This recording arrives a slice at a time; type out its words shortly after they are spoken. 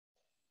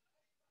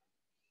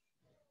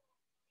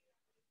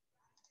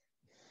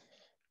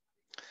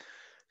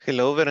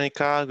Hello,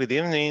 Veronica. Good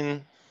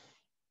evening.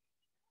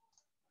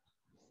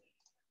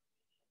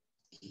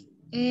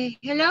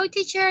 Hello,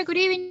 teacher. Good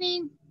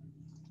evening.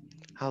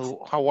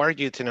 How are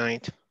you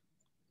tonight?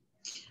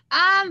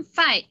 I'm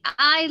fine.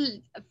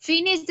 I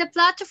finished the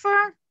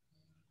platform.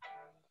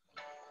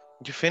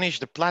 You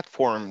finished the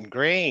platform.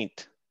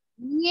 Great.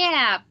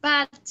 Yeah,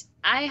 but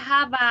I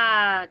have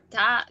a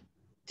doubt.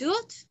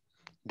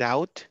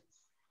 Doubt?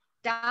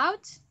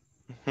 Doubt.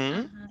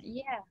 Hmm.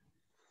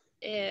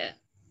 Yeah.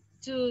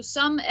 To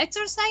some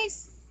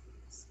exercise.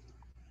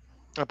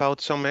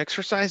 About some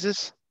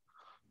exercises?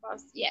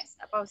 Yes,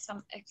 about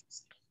some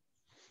exercise.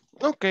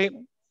 Okay.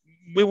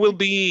 We will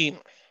be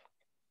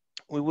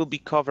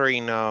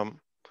covering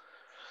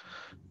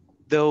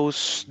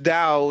those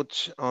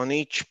doubts on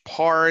each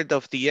part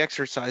of the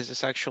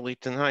exercises actually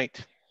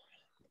tonight.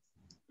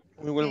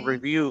 We will Okay.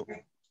 review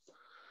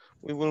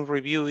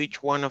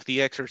each one of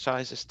the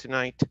exercises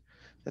tonight.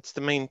 That's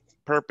the main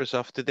purpose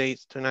of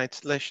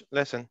tonight's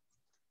lesson.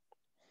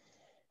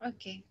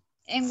 Okay.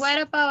 And what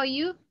about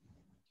you?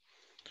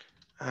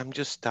 I'm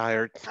just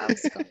tired.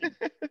 How's it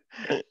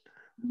going?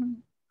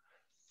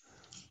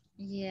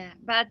 Yeah,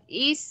 but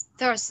it's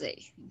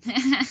Thursday.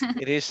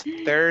 It is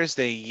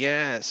Thursday,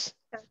 yes.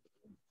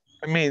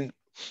 I mean,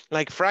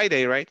 like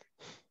Friday, right?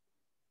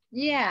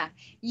 Yeah.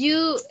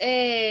 You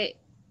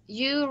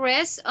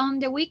rest on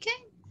the weekend?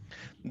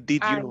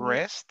 Did you Are you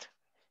rest?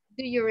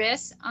 Do you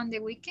rest on the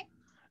weekend?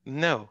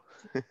 No.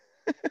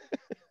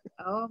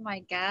 Oh my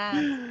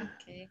God.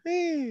 Okay.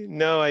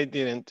 No, I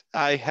didn't.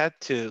 I had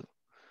to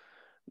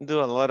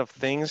do a lot of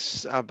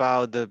things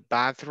about the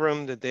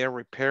bathroom that they're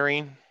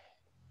repairing.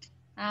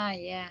 Ah,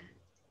 yeah.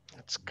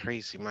 It's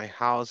crazy. My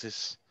house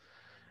is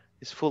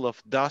full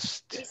of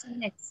dust. It's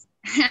next.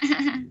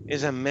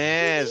 It's a Good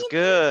mess. evening,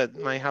 Good.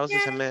 My house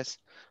is a teacher. mess.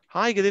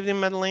 Hi, good evening,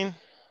 Madeline.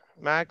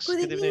 Max, Good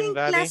good evening, evening,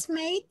 Gladys.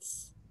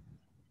 classmates.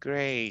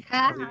 Great.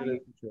 Hi.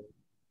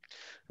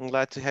 I'm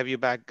glad to have you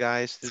back,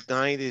 guys.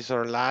 Tonight is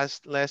our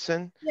last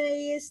lesson.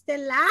 Today is the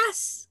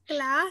last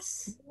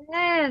class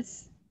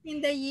Yes.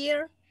 in the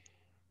year.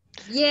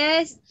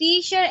 Yes,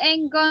 teacher,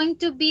 and going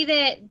to be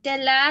the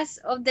last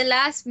of the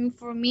last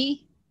for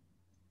me.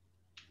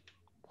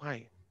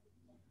 Why?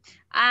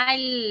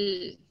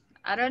 I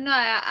don't know.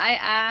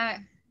 I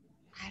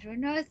don't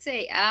know.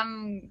 Say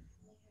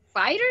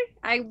fighter.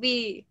 I'll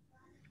be.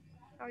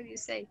 How do you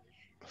say?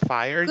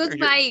 Fired? Cause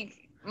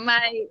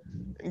my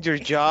Your I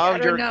job?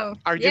 don't know.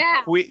 Are you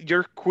Yeah, quit?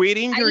 You're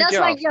quitting I your lost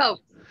my job. job.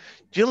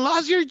 You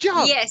lost your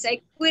job. Yes,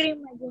 I quit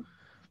my job.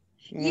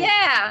 Mm,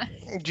 Yeah.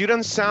 You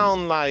don't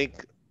sound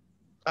like,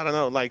 I don't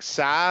know, like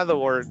sad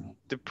or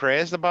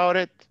depressed about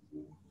it.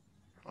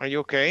 Are you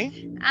okay?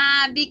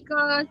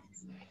 Because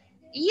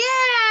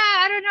yeah,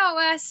 I don't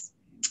know.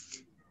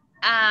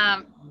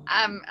 I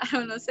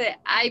don't know. Say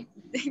I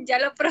ya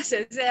lo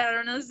procesé. I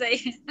don't know. Say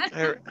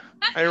I,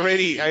 I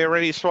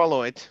already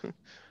swallow it.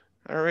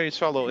 I already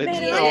swallow it.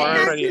 No, I Veronica,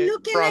 yes. are you already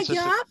looking a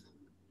process it. job?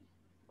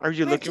 Are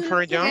you Are looking you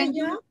for a looking job? a And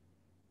job?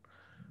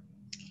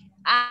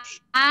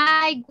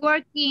 I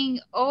work in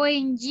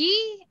ONG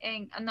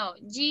and no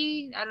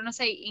G. I don't know.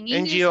 Say in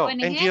English NGO,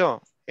 ONG.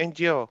 NGO,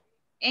 NGO.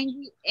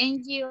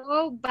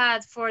 NGO,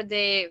 but for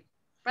the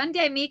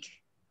pandemic,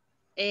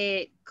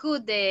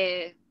 could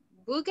the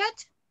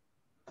budget,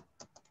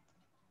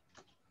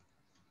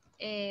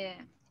 uh,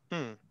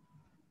 Hmm.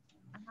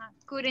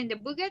 couldn't the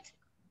budget,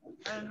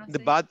 I don't know, The say,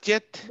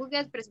 budget,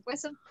 budget,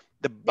 presupuesto,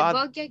 the the bud,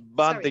 budget,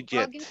 sorry,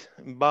 budget,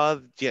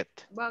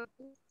 budget.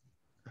 budget,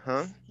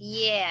 Huh?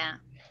 yeah.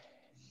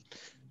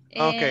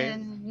 Okay.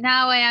 And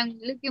now I am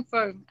looking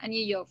for a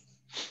new job.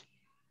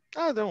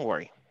 Oh, don't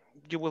worry.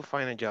 You will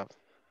find a job.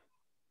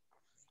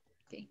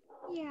 Okay,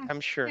 yeah,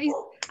 I'm sure.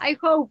 I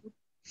hope.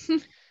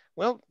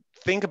 Well,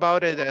 think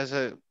about it as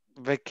a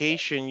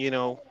vacation,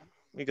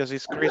 because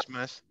it's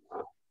Christmas.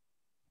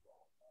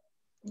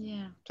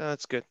 Yeah. So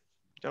that's good.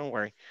 Don't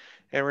worry.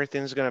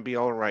 Everything's gonna be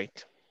all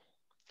right.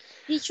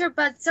 Teacher,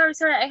 but sorry,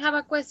 I have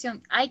a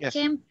question. I Yes.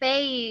 can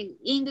pay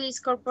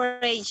English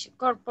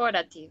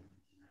corporative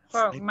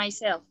for I,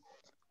 myself.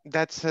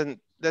 that's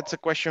a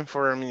question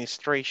for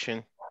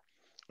administration.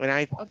 And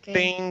I Okay,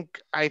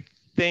 think I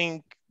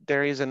think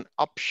there is an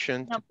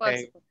option to not pay.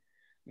 possible.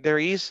 There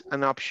is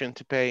an option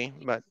to pay,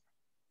 but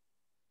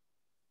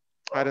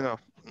I don't know.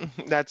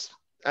 That's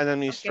an Okay.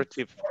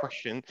 administrative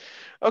question.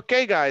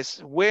 Okay,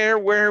 guys, where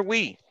were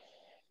we?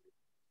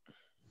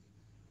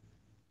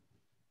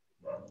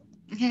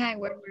 Where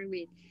were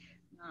we?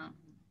 No.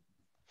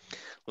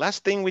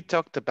 Last thing we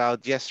talked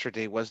about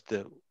yesterday was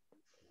the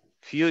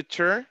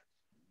future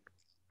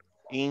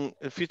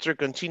future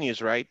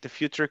continuous, right? The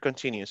future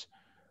continuous.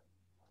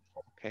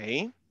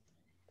 Okay.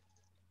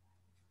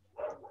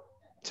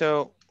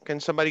 So can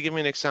somebody give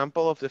me an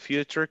example of the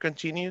future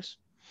continuous?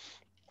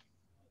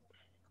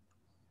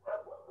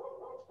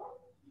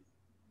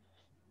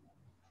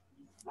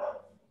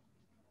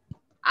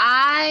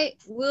 I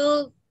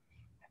will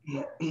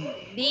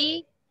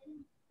be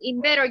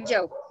in better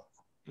job.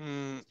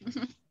 Mm,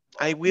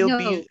 I will No.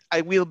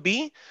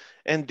 be,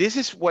 and this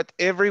is what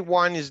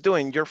everyone is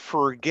doing. You're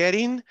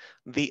forgetting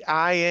the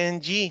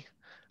ing.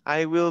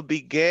 I will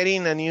be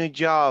getting a new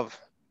job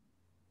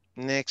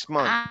next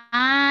month.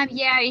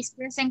 Yeah, it's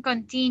present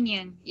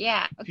continuous.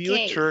 Yeah,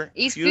 okay. Future,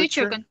 It's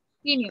future future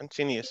continue.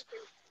 continuous.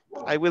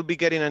 I will be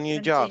getting a new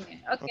job.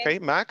 Continue. Okay. Okay,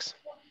 Max?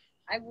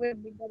 I will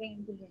be getting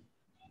into the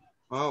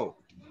Oh,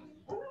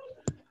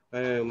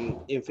 in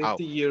Oh,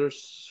 50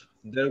 years,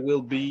 there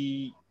will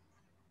be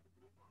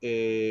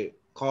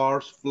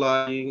cars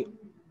flying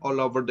all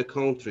over the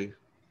country.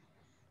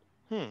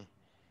 hmm.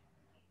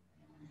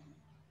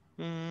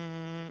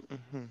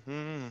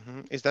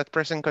 Mm-hmm. Is that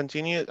present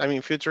continuous? I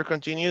mean, future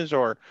continuous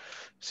or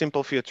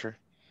simple future?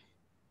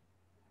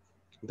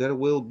 There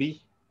will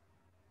be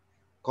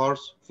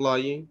cars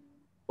flying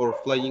or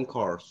flying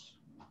cars.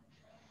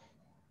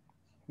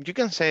 You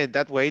can say it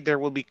that way. There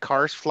will be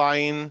cars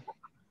flying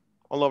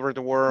all over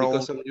the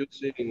Because world. I'm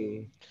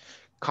using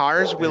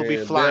Cars will be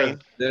there.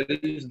 flying.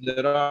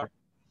 There are.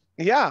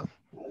 Yeah,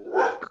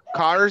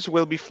 cars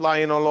will be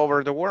flying all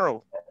over the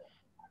world.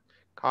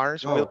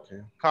 Cars Oh, will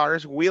okay.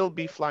 cars will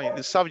be flying.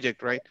 The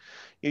subject, right?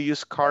 You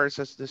use cars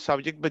as the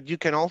subject, but you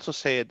can also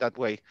say it that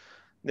way.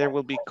 There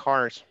will be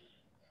cars.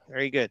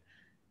 Very good.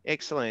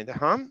 Excellent.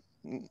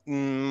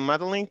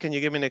 Madeline, can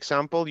you give me an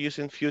example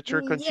using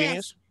future Yes.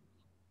 continuous?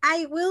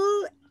 I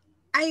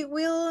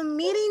will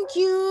meeting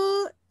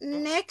you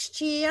next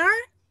year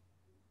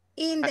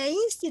in I, the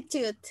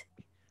institute.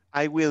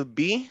 I will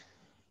be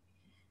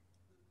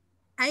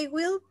I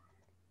will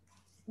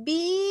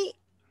be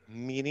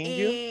meeting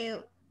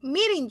you.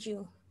 meeting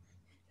you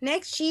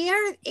next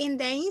year in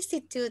the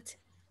institute.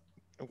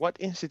 What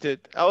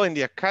institute? Oh, in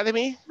the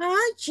academy?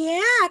 Oh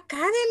yeah,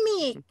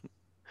 academic.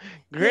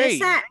 Yes,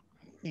 Great. I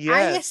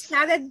Yes.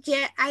 started.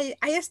 Yeah,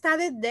 I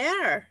started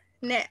there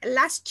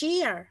last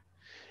year,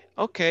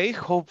 Okay,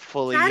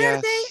 hopefully,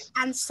 Saturday yes.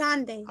 and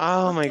Sunday.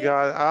 Oh my Okay.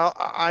 God.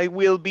 I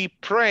will be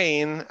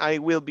praying. I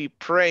will be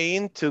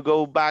praying to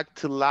go back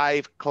to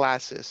live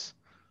classes.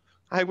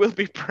 I will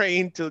be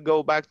praying to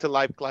go back to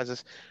live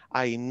classes.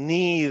 I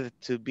need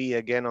to be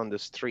again on the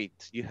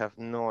street. You have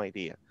no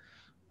idea.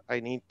 I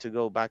need to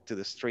go back to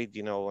the street,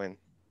 and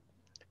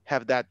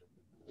have that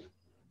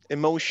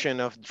emotion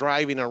of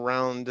driving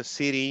around the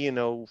city,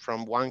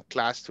 from one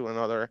class to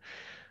another.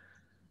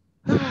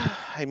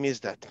 I miss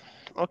that.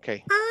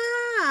 Okay.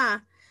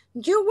 Ah,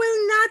 you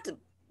will not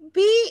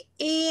be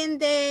in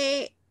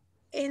the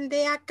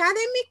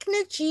academic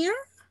next year?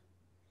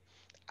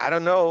 I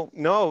don't know.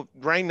 No,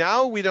 right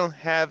now we don't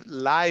have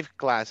live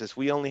classes.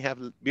 We only have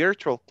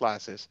virtual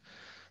classes.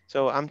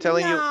 So I'm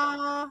telling you,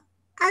 No,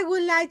 I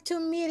would like to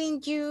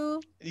meeting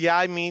you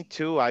yeah, me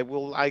too. I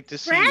will like to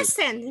see you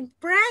present, in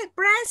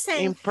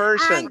present.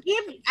 person.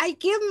 I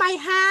give my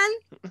hand.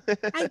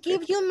 I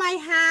give you my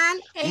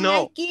hand, and I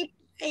No, give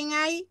and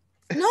I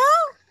no.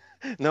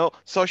 no,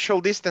 social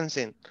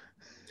distancing.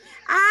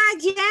 Ah,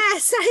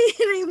 yes, I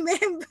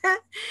remember.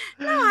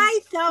 No, I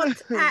thought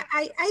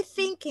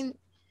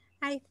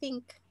I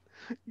think.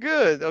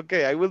 Good.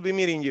 Okay, I will be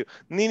meeting you.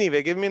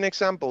 Ninive, give me an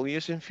example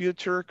using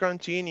future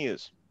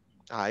continuous.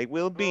 I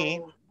will be,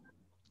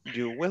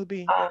 you will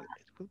be, Uh,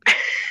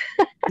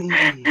 it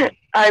will be.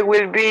 I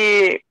will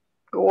be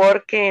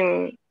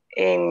working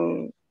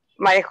in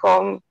my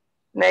home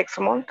next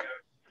month.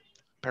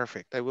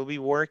 Perfect. I will be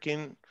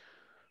working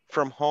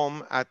from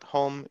home, at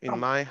home, in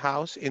my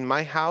house, in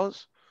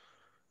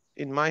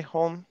my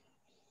home.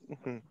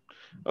 Mhm.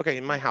 Okay,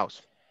 in my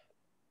house.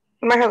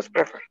 My house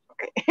prefer.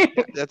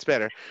 Yeah, that's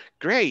better.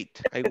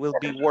 Great. I will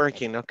be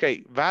working.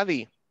 Okay,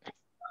 Vadi,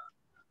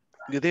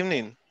 good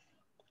evening.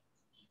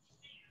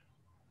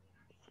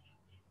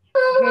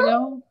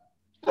 Hello.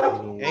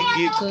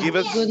 Hey, give Good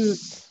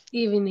us,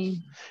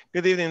 evening.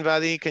 good evening,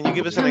 Vadi. Can you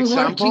give us an I'm working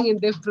example? in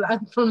the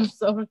platform,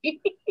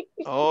 sorry.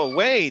 Oh,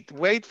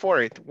 wait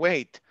for it.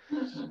 Wait.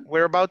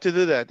 We're about to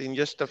do that in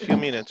just a few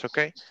minutes,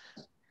 okay?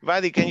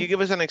 Vadi, can you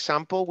give us an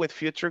example with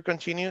future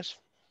continuous?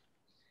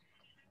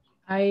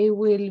 I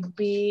will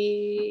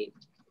be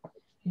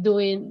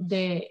doing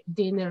the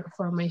dinner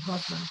for my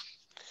husband.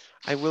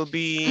 I will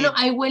be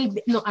I will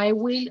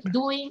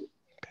doing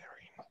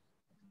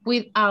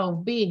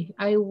without be.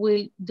 I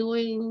will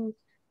doing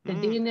the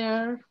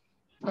dinner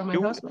for my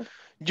you husband.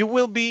 you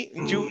will be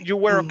you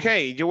were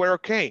okay. You were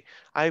okay.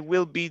 I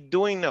will be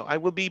doing no. I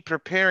will be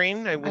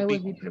preparing. I will I will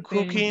be be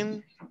preparing.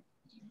 cooking.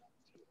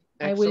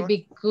 I will Excellent.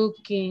 be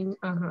cooking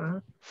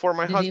For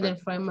my the dinner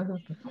husband. for my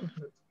husband.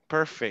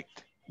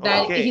 Perfect.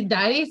 That Okay.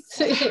 that is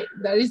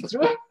that is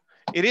true.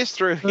 It is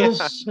true. Yeah.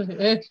 Ush.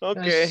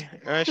 Okay.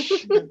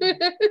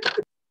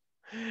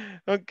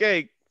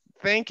 Okay.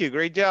 Thank you.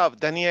 Great job,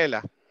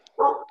 Daniela.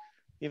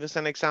 Give us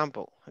an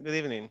example. Good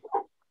evening.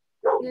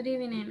 Good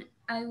evening.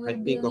 I I will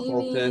be think of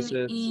all living tests,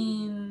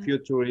 in.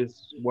 future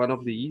is one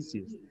of the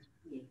easiest.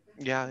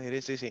 Yeah, it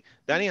is easy.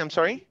 Danny, I'm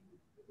sorry.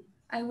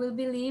 I will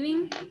be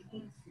living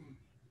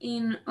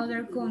in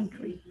other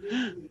country.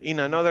 In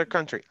another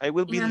country. I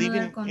will In be another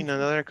living in country.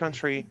 another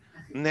country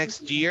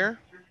next year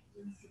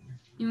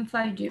In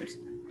 5 years.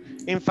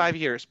 in 5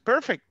 years.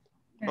 Perfect.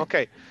 Yeah.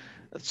 Okay.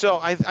 So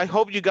I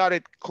hope you got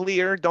it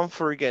clear. Don't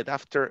forget,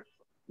 after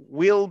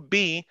will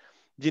be,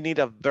 you need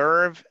a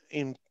verb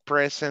in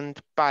present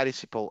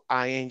participle,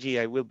 ing.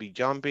 I will be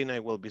jumping, I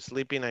will be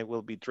sleeping, I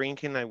will be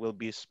drinking, I will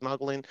be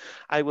smuggling,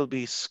 I will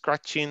be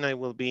scratching, I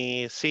will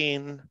be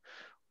seeing,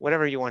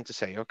 whatever you want to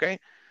say, okay?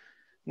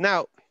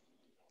 Now,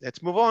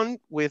 let's move on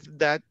with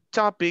that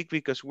topic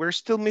because we're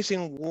still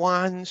missing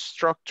one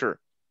structure.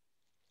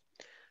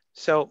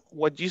 So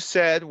what you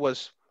said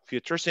was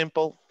future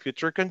simple,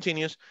 future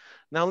continuous.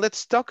 Now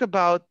let's talk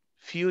about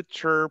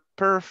future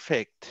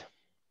perfect,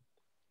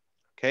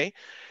 okay?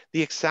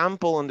 The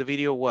example on the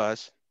video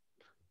was,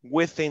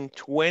 within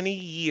 20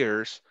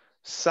 years,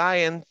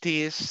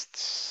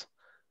 scientists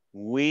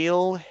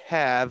will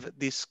have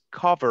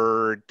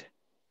discovered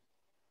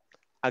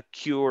a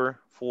cure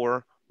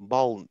for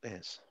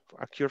baldness,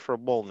 a cure for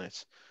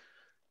baldness.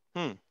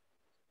 Do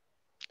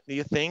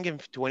you think in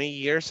 20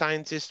 years,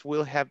 scientists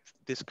will have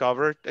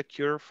discovered a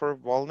cure for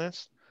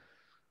baldness?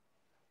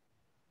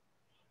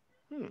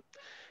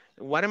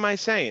 What am I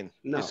saying?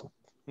 No.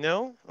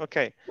 No?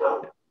 Okay.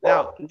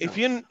 Now, if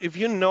No.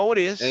 you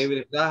notice, And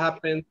if that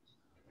happens,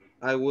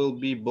 I will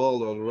be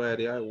bald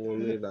already. I will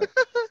need that.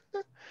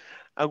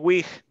 a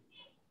wig,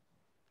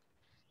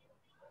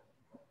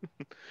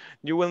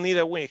 you will need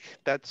a wig.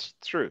 That's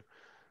true.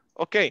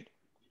 Okay.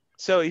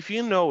 So if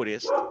you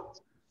noticed,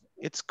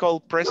 it's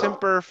called present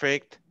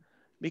perfect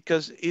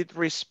because it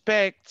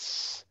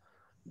respects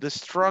the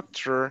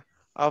structure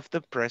of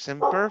the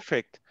present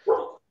perfect.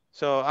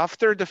 So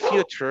after the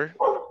future,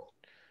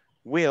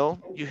 will,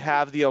 you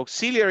have the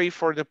auxiliary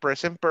for the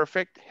present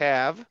perfect,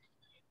 have,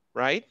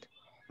 right?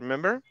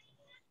 Remember?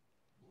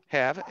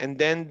 Have, and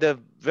then the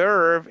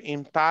verb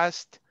in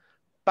past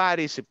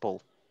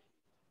participle.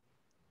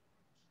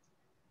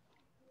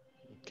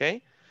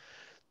 Okay?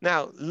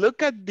 Now,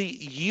 look at the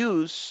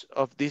use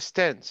of this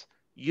tense.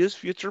 Use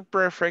future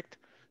perfect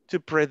to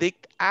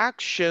predict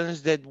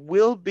actions that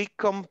will be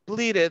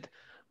completed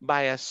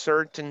by a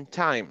certain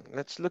time.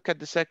 Let's look at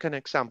the second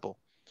example.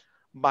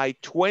 By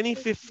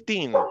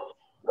 2015,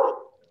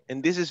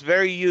 and this is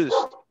very used,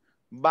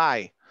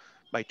 by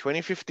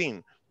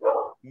 2015,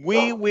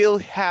 we will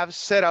have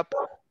set up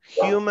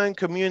human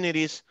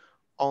communities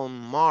on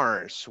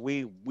Mars.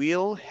 We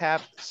will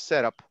have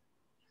set up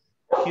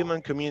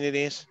human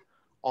communities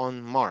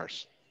on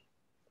Mars.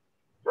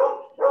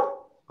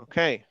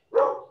 Okay.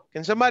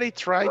 Can somebody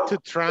try to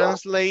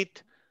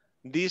translate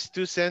these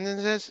two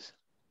sentences?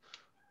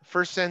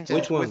 First sentence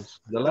Which with ones?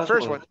 The the last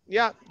first one. one.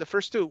 Yeah, the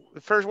first two.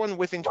 The first one,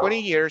 within 20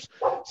 years,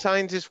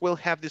 scientists will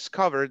have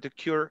discovered a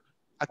cure,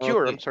 I'm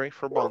Okay. sorry,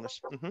 for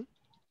baldness.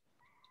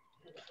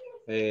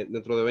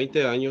 Dentro de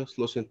 20 años,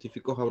 los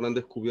científicos habrán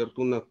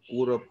descubierto una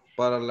cura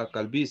para la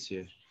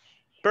calvicie.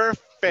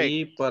 Perfect.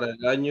 Y para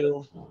el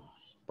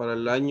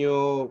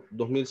año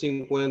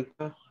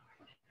 2050,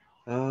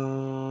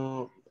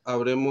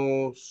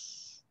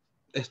 habremos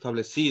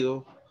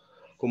establecido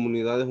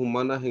comunidades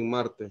humanas en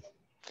Marte.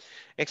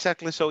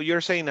 Exactly. So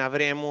you're saying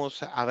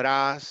habremos,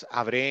 habrás,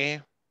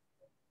 habré,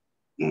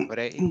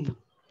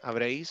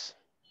 habréis,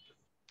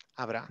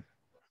 habrá.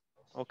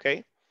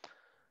 Okay.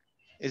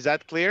 Is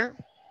that clear?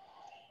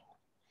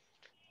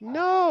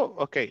 No.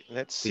 Okay.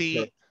 Let's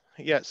Teacher,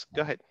 see. Yes.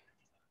 Go ahead.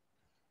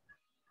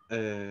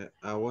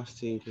 I was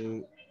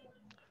thinking,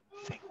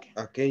 Think.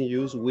 I can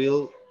use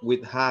will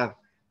with have.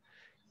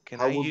 Can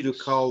How I would you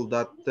use call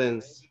that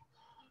tense?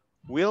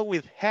 will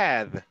with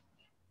had?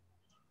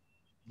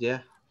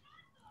 Yeah.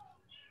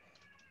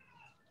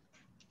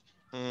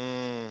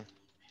 Mm.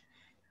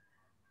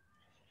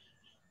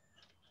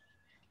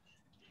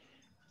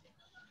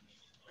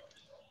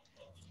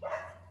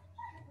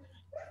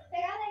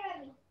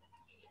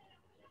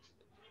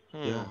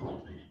 Yeah. Hmm.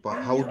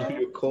 But how do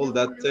you call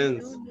that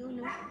tense?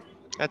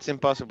 That's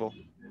impossible.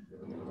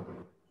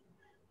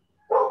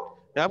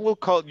 I will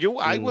call you.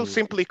 I will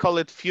simply call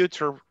it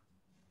future.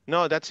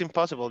 No, that's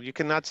impossible. You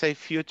cannot say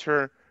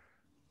future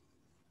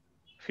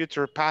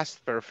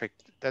past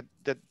perfect. That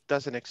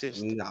doesn't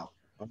exist. No.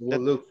 I will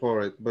That look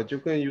for it, but you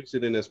can use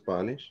it in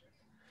Spanish.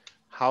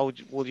 how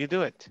will you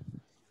do it?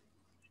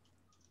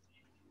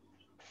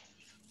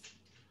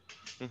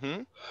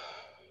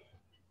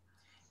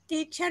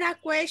 Teacher, a En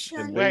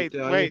question. 20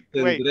 años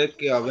tendré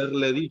que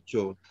haberle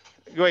dicho.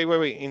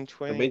 Wait. In En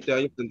 20. 20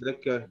 años tendré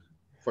que,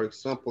 for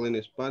example,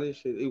 in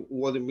Spanish, it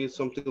would be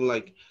something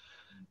like,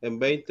 en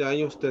 20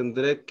 años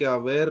tendré que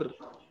haber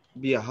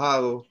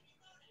viajado.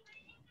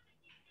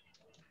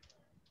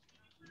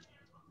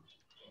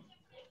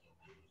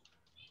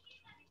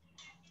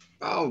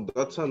 Oh,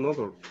 that's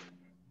another.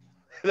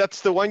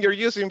 That's the one you're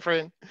using,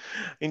 friend.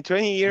 In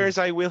 20 years,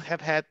 I will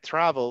have had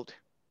traveled.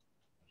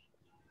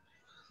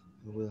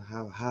 I will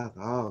have had.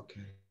 Oh,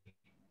 okay.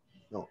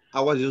 No,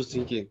 I was just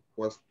thinking.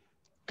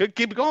 Good,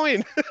 keep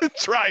going.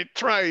 Try.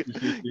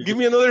 Give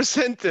me another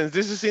sentence.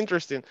 This is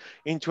interesting.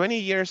 In 20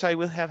 years, I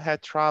will have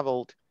had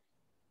traveled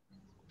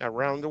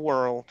around the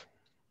world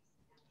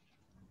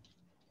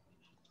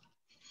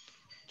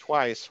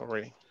twice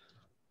already.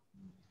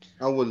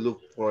 I will look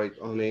for it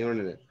on the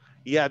internet.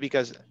 Yeah,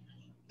 because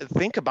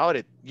think about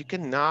it. You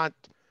cannot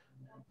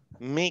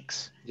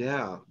mix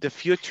Yeah. the I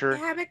future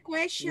have a with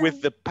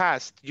question. the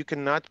past. You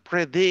cannot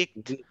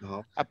predict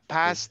No. a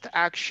past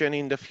action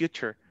in the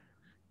future.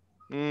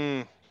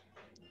 Mm,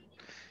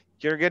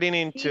 you're getting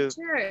into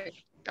Teacher.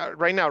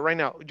 right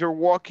now. You're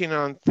walking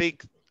on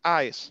thick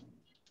ice.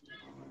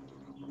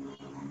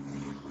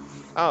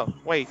 Oh,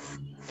 wait,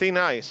 thin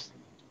ice.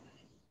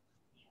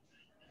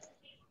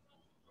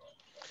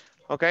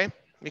 Okay,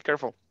 be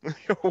careful.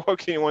 You're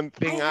walking on I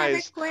thin have a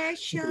ice.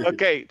 question.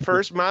 Okay,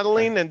 first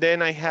Madeline, and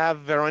then I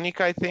have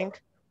Veronica, I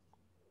think.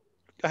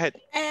 Go ahead.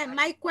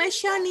 My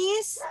question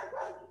is,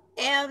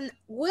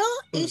 will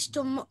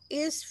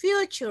is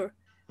future,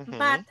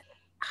 but Mhm.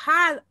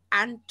 had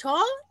and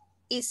told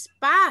is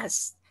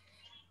past.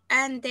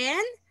 And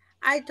then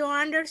I don't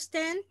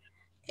understand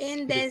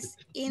in That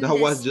the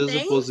was just a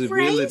same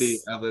possibility,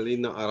 phrase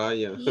Adelina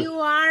Araya. you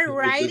are It just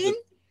writing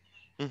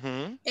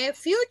Mhm. a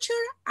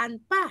future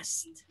and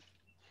past.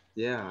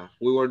 yeah,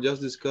 we were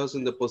just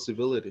discussing the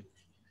possibility.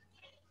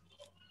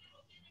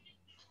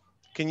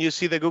 Can you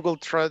see the Google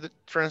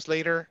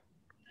Translator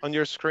on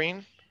your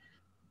screen?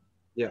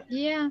 Yeah.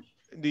 Yeah.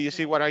 Do you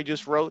see what I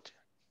just wrote?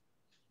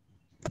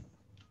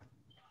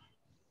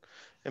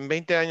 En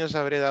 20 años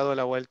habré dado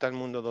la vuelta al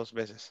mundo 2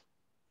 veces.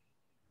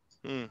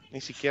 Ni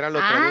siquiera lo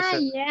Ah,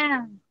 traduce,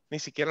 yeah. ni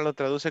siquiera lo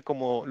traduce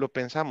como lo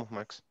pensamos,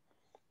 Max.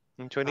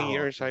 In 20 Oh,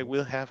 years I okay.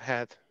 will have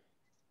had.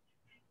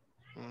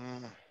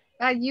 Mm. But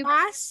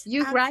Past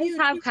you and guys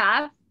future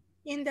have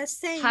in the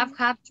same.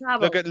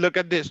 trouble. Look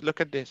at this. Look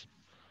at this.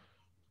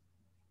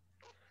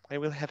 I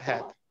will have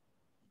had.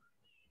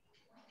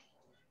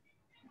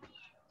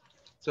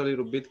 It's a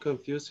little bit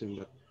confusing,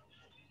 but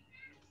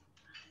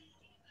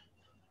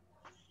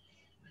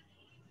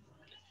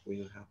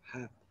we have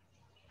had.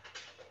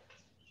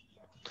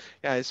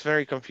 Yeah, it's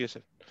very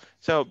confusing.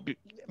 So,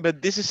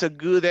 but this is a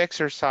good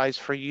exercise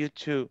for you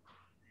to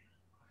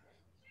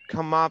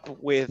come up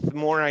with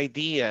more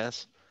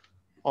ideas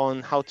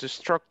on how to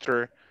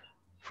structure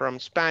from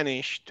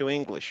Spanish to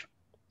English.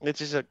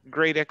 This is a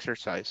great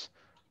exercise.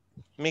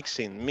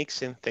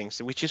 Mixing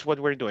things, which is what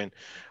we're doing.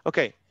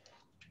 Okay,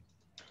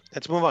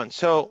 let's move on.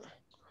 So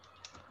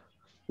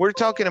we're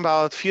talking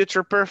about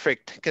future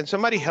perfect. Can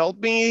somebody help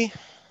me?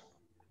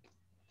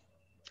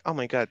 Oh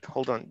my God,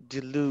 hold on,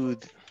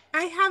 delude.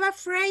 I have a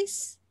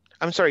phrase.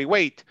 I'm sorry,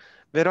 wait.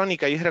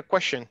 Veronica, you had a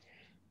question.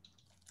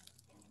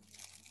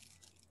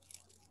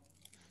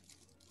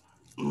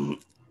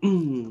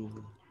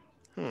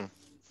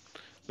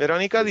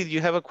 Veronica, did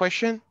you have a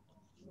question?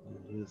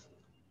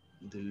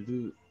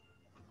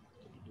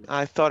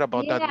 I thought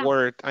about that Yeah.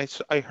 word.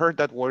 I heard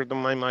that word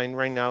on my mind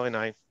right now, and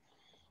I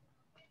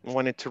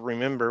wanted to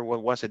remember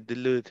what was it.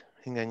 Delude,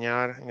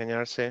 engañar,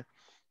 engañarse,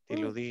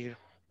 iludir.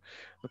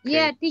 Okay.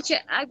 Yeah, teacher,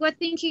 I was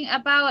thinking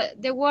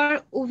about the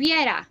word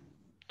hubiera.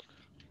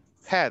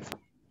 Had.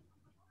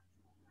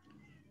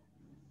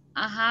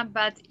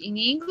 But in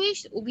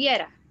English,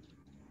 hubiera.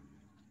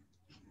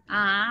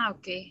 Ah,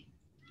 okay.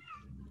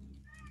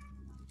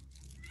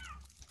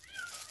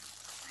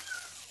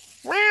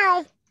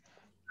 Wow.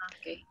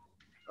 Okay.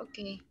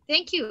 Okay.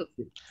 Thank you.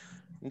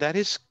 That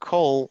is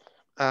called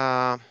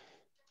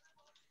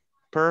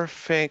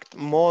perfect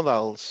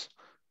modals,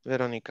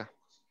 Veronica.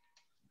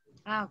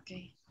 Ah,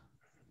 okay.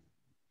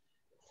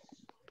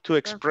 To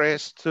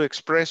express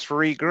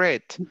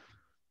regret.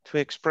 To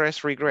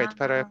express regret,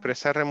 para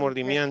expresar Okay.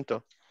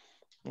 remordimiento.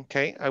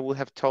 Okay, I would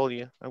have told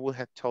you. I would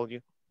have told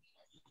you.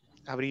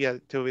 Te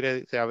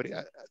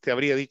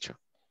habría dicho.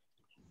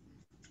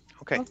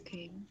 Okay.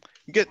 Okay.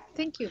 Good.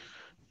 Thank you.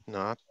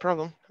 No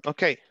problem.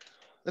 Okay,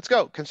 let's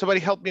go. Can somebody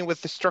help me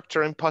with the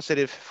structure and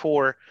positive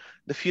for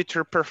the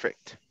future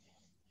perfect?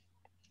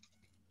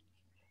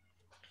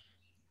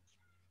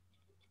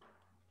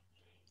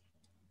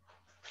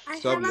 I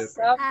have Subject.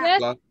 Subject.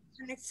 Plus.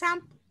 an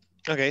example.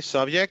 Okay,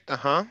 subject,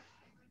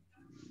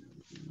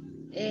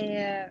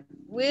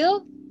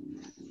 Will.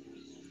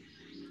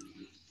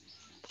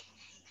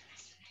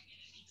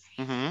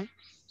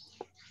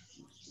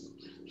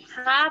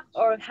 Have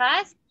or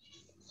has.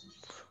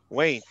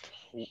 Wait.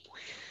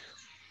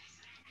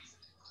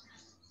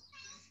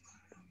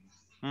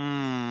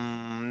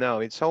 No,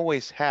 it's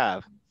always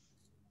have.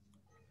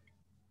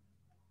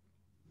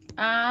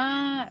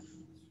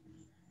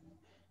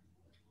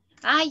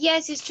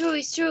 Yes, it's true.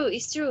 It's true.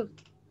 It's true.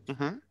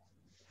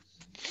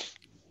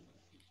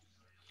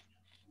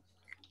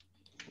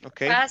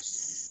 Okay.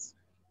 Past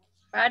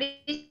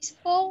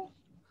participle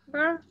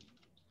verb.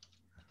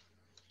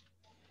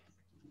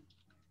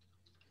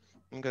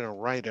 I'm gonna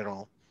write it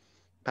all.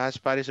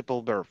 Past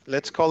participle verb.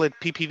 Let's call it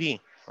PPV,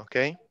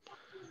 okay?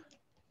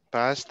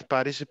 Past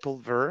participle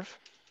verb.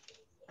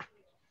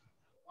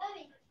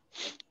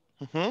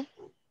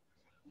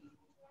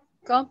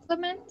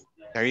 Complement.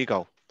 There you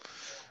go.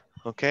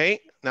 Okay,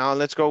 now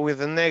let's go with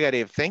the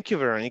negative. Thank you,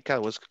 Veronica.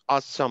 It was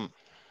awesome.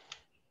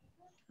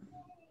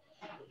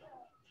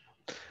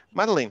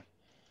 Madeline.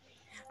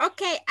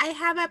 Okay, I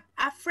have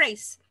a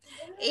phrase.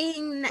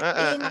 In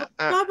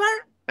October.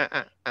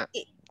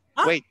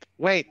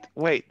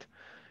 Wait.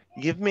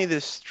 Give me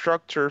the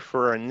structure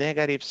for a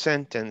negative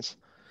sentence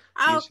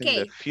using the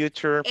Okay.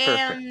 future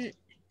perfect.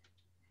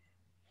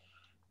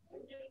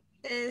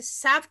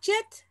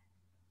 Subject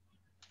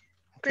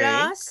Okay.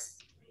 plus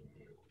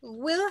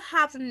will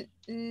have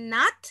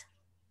not.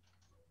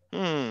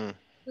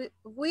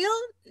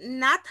 Will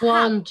not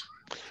have.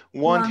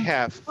 Won't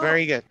have.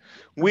 Very good.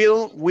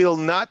 Will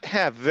not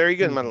have. Very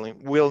good,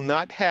 Madeline. Will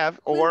not have,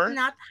 Will or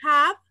not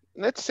have.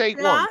 let's say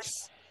won't.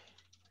 Plus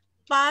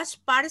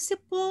past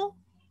participle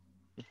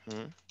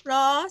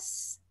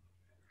plus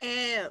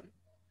and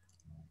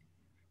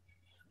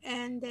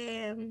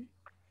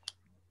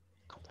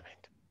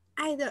Complement.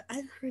 I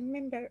don't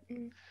remember.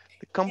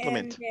 The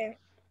complement. And,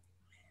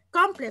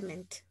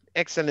 complement.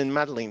 Excellent,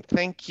 Madeline.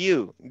 Thank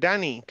you.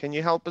 Danny, can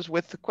you help us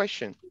with the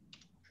question?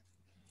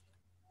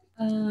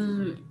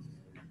 Want,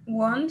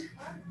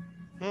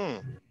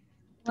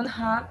 won't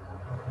have,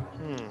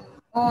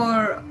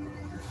 or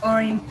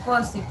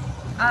impossible.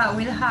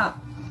 Will have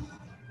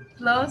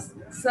plus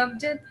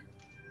subject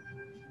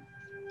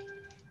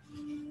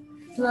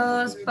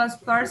plus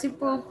past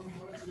participle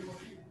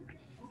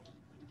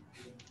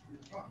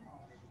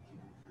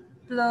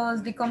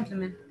plus the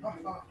complement.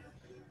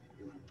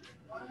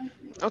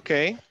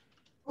 Okay.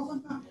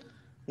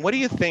 What do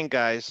you think,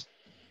 guys?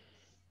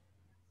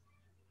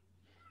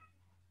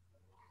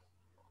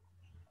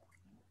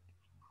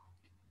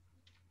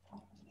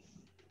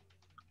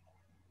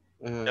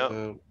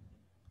 No.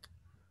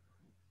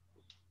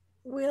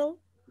 Will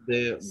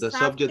the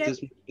subject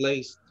is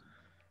misplaced.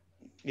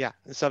 Yeah,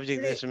 the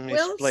subject is will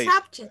misplaced.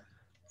 subject.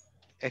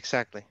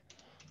 Exactly.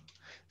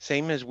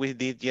 Same as we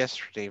did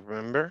yesterday,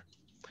 remember?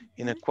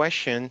 In a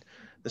question,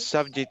 the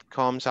subject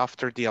comes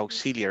after the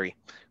auxiliary.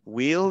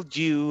 Will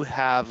you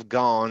have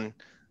gone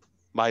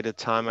by the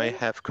time I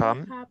have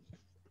come?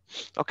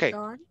 Okay,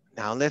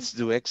 now let's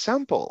do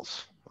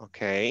examples.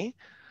 Okay,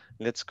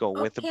 let's go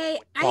with the Okay,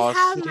 I positive.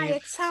 have my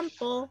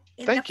example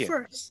in Thank the you.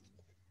 first.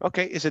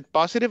 Okay, is it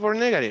positive or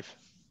negative?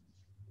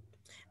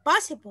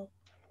 Possible.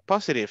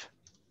 Positive.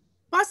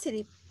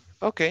 Positive.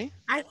 Okay.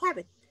 I have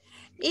it.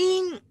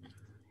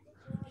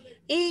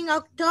 In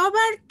October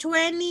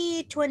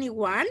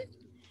 2021,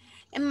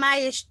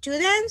 my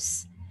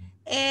students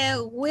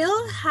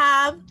will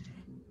have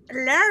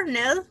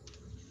learned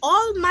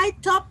all my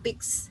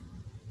topics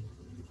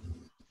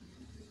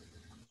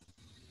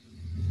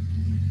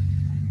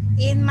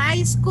in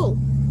my school.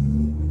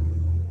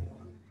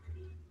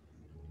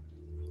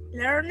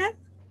 Learned.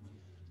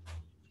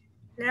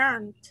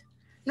 No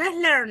es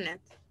learned.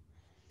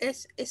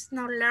 It's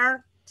not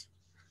learned.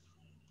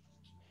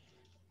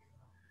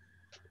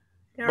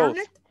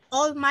 Learned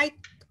Both.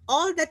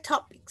 all the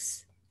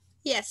topics.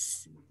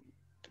 Yes.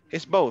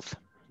 It's both.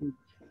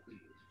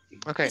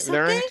 Okay, It's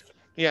learned. okay?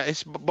 Yeah,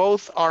 it's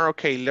both are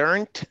okay.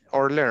 Learned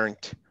or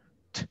learned.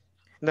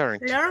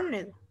 Learned.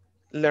 Learned.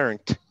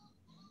 Learned.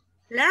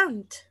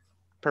 Learned.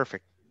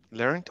 Perfect.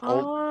 Learned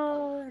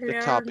all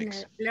the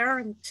topics.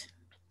 Learned.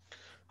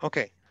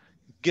 Okay,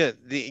 good.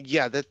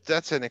 Yeah,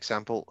 that's an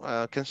example.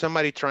 Can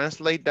somebody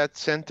translate that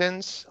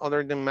sentence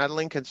other than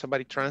Madeline? Can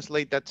somebody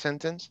translate that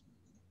sentence?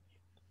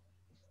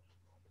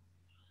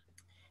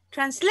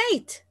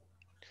 Translate.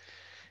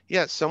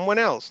 Yes, someone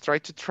else. Try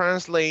to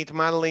translate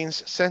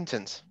Madeline's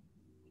sentence.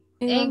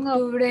 En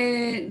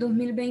octubre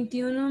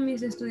 2021,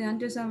 mis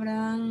estudiantes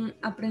habrán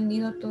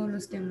aprendido todos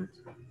los temas.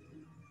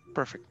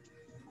 Perfect.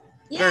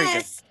 Yes. Very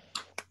good.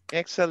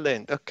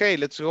 Excellent. Okay,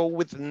 let's go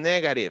with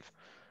negative.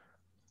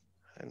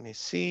 Let me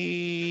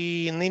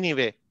see.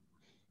 Ninive,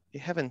 you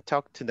haven't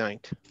talked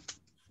tonight.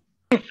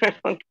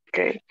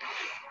 Okay.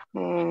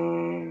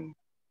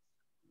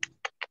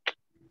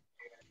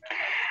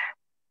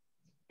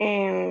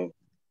 In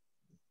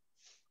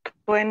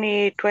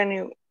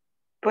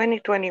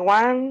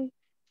 2021,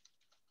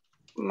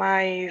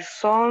 my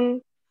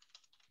son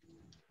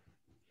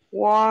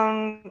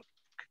won't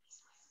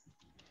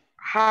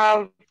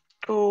have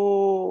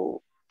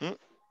to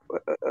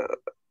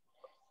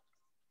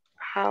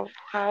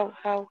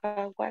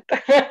what?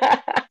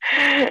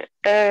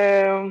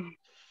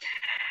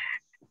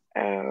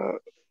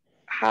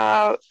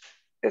 How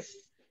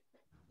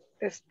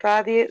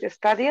studied?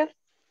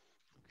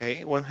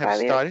 Okay, one have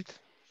started.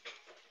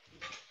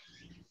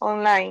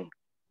 Online.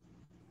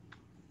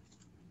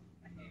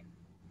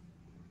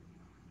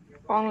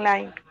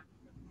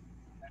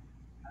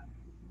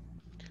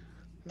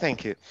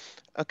 Thank you.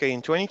 Okay,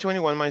 in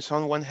 2021, my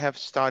son won't have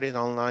started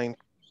online.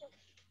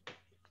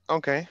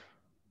 Okay.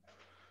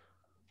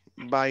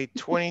 By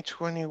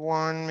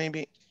 2021,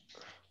 maybe.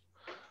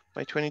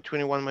 By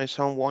 2021, my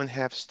son won't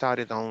have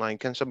started online.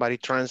 Can somebody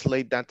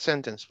translate that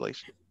sentence,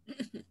 please?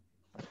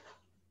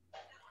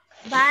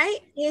 By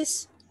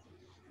is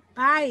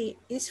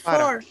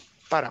for.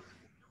 Para.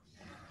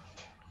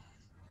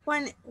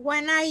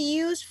 When I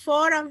use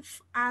for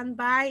and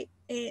by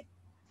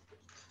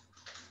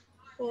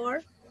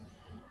for.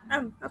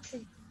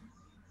 Okay.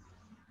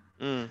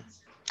 You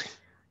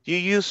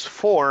use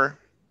for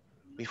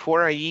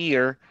before a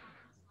year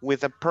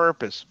with a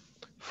purpose.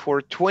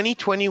 For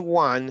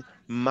 2021,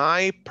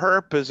 my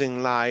purpose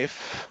in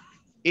life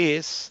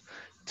is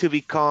to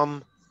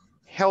become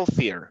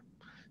healthier,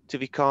 to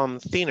become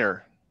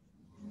thinner.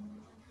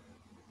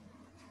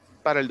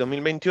 Para el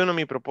 2021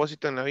 mi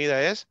propósito en la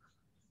vida es,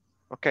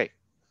 ok,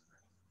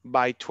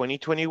 by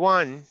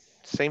 2021,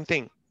 same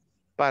thing.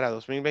 Para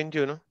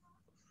 2021,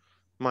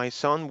 my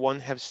son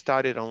won't have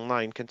studied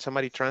online. Can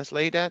somebody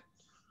translate that?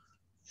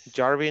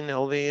 Jarvin,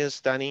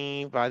 Elvis,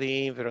 Danny,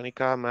 Buddy,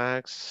 Veronica,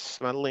 Max,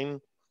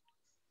 Madeline.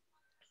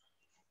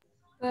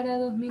 Para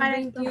Para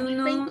el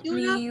 2021,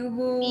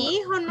 2021, mi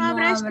hijo no no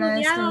habrá habrá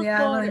estudiado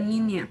estudiado en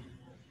línea.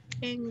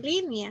 en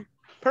línea.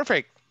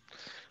 Perfect.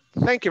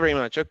 Thank you very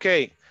much.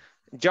 Okay.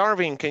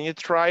 Jarvin, can you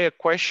try a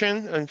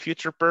question on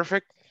future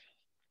perfect?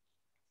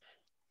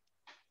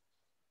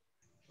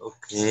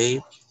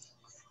 Okay.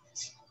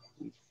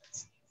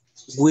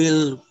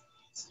 Will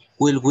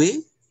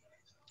we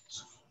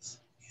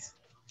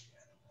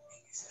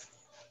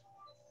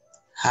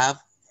have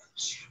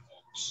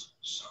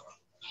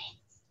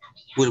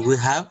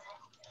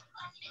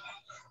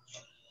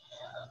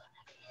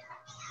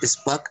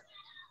spoke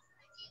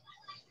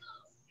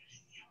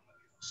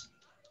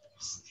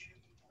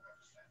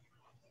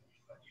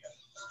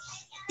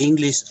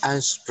English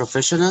as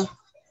professional?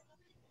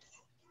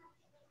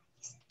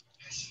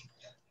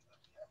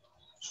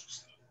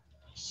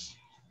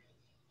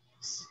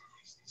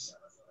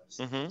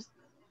 Mm-hmm.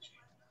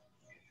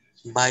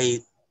 By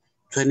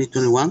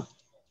 2021?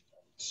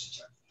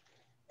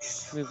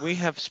 We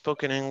have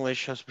spoken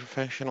English as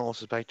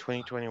professionals by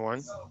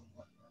 2021.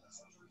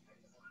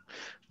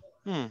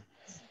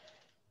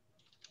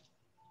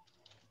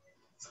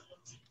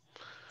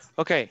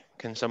 Okay,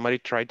 can somebody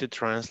try to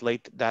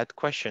translate that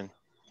question?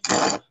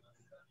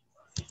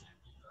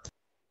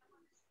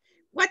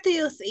 What do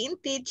you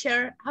think,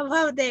 teacher,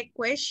 about the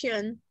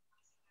question?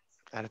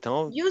 I don't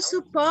know. You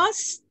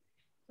suppose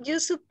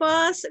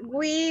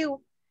we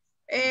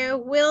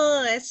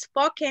will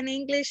speak in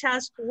English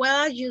as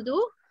well as you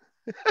do?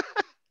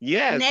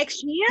 Yes.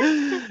 Next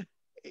year?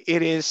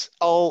 It is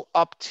all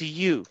up to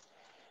you.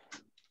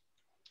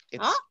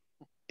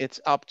 It's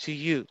up to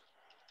you.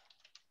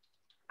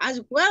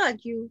 As well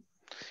as you.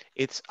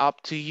 It's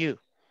up to you.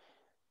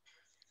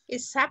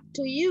 It's up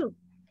to you.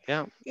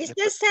 Yeah. It's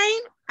the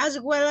same as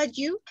well as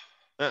you.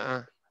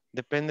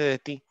 Depende de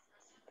ti.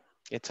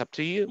 It's up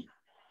to you.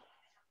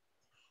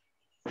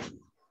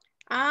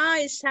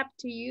 It's up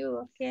to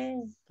you. Okay.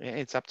 Yeah,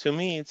 it's up to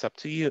me. It's up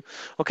to you.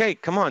 Okay,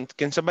 come on.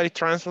 Can somebody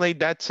translate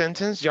that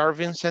sentence,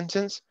 Jarvin's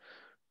sentence?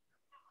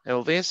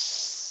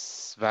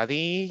 Elvis,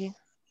 Vadi,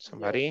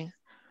 somebody.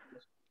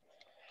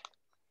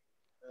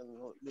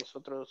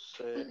 Nosotros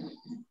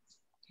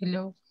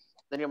Hello.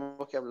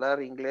 tendríamos que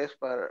hablar inglés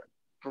para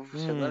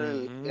profesional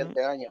el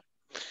siguiente año.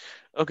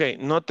 Ok,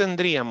 no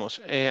tendríamos.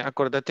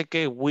 Acordate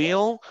que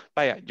will,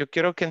 vaya, yo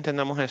quiero que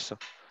entendamos esto.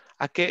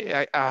 A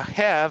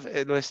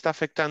have lo está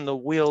afectando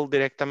will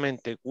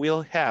directamente.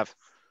 Will have.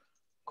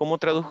 ¿Cómo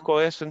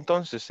traduzco eso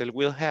entonces? El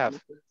will have.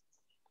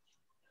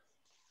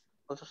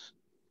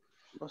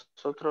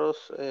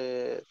 Nosotros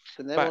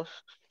tenemos...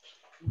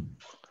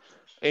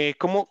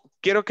 ¿Cómo?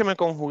 Quiero que me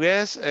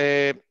conjugues,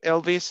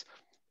 Elvis,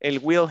 el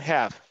will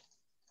have.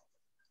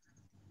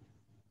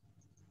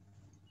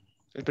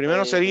 El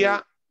primero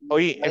sería,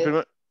 oye,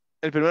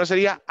 el primero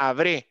sería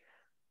habré.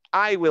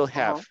 I will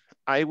have.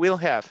 I will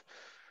have.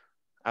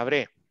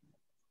 Habré.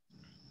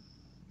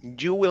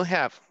 You will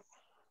have.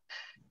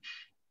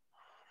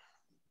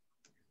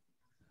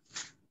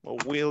 Or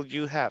will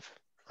you have?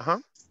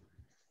 I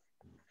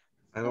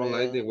don't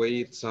like the way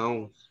it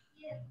sounds.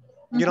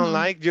 You don't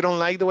like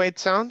the way it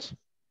sounds?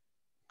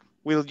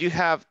 Will you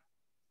have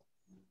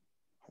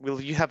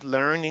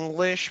learned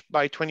English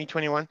by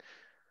 2021?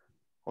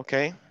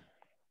 Okay.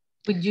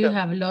 Would you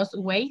have lost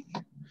weight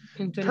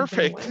in 2021?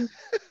 Perfect.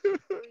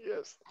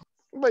 Yes.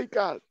 Oh my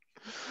God.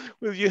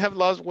 Will you have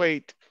lost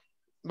weight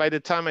by the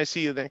time I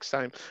see you next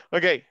time?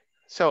 Okay.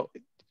 So,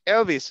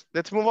 Elvis,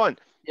 let's move on.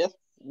 Yes.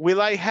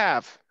 Will I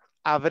have?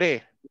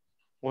 Habré.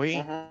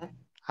 Oí.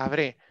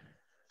 Habré.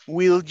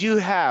 Will you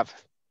have?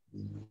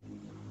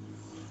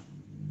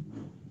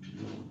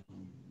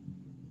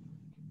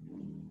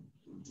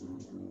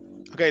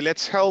 Okay,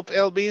 let's help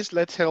Elvis.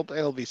 Let's help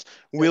Elvis.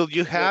 Will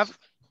you have?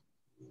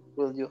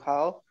 Will you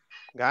have?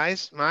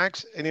 Guys,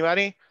 Max,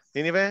 anybody?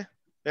 Anybody?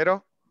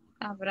 Pero?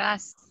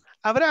 Habrás.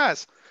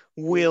 Habrás.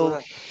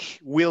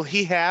 Will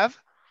he have?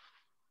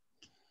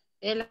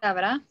 Él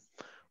habrá.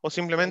 O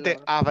simplemente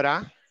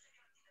habrá.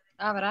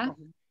 Habrá.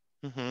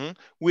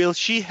 Will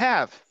she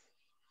have?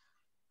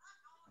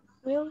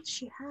 Will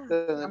she have?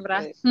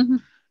 Habrá.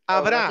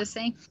 Habrá.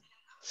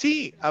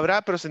 Sí,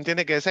 habrá, pero se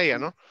entiende que es ella,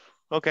 ¿no?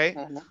 Okay.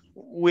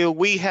 Will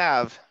we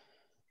have?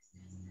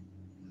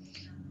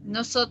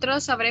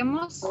 Nosotros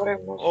sabremos.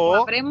 O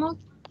Habremos.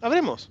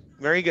 habremos.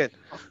 Very good.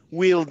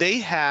 Will they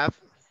have?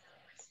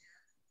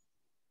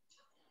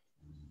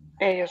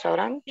 Ellos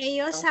sabrán.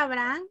 Ellos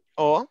sabrán.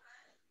 O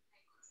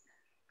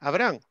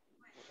habrán.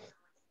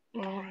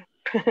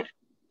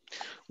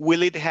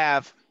 Will it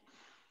have?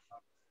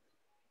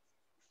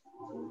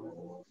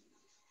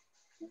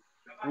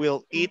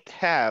 Will it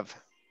have?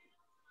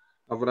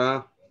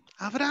 Habrá.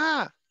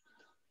 Habrá.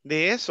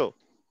 De eso.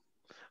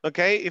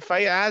 Okay, if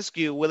I ask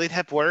you, will it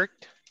have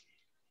worked?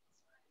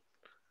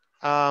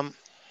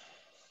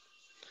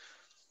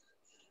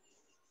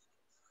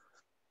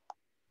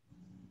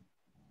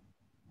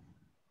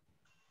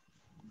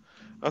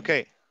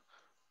 Okay.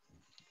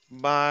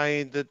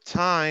 By the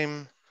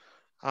time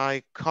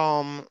I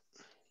come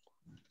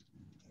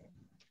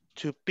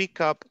to pick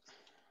up,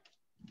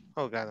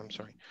 oh God, I'm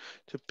sorry,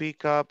 to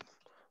pick up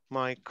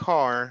my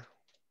car,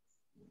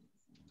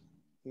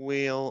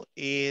 will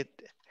it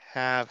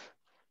have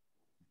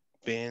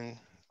been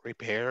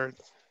repaired?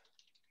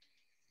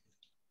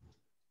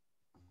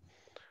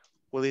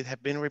 Will it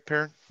have been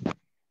repaired?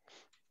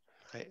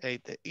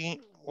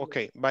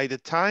 Okay, by the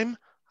time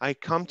I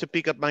come to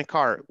pick up my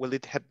car, will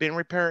it have been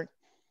repaired?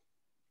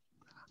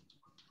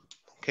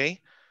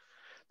 Okay,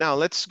 now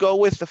let's go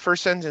with the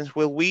first sentence.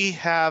 Will we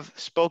have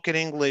spoken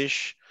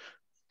English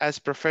as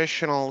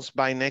professionals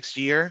by next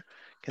year?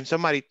 Can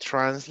somebody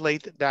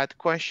translate that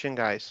question,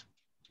 guys?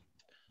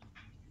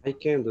 I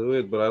can do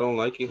it, but I don't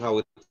like it how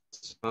it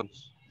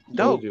sounds.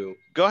 No, Told you.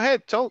 go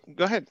ahead, go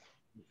ahead.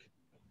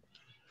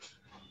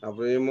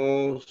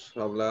 Habremos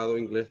hablado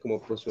inglés como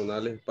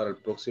profesionales para el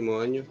próximo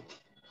año.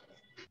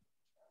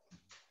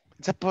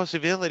 It's a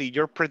possibility.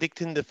 You're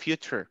predicting the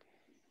future.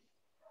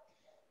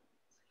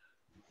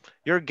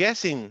 You're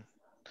guessing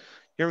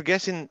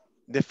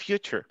the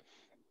future.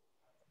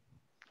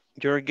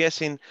 You're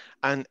guessing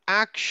an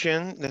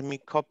action. Let me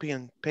copy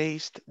and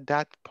paste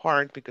that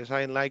part because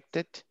I liked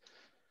it,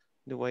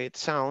 the way it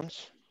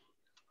sounds.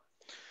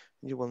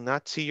 You will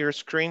not see your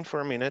screen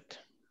for a minute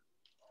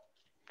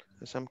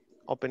as I'm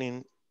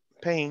opening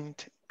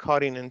Paint,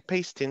 cutting and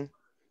pasting.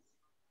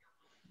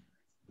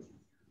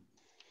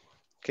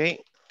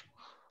 Okay,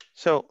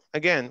 so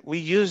again, we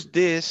use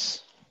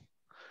this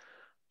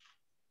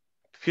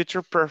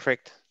future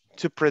perfect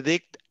to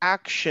predict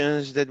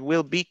actions that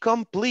will be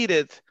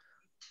completed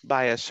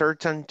by a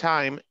certain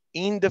time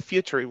in the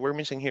future. We're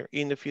missing here,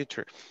 in the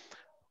future.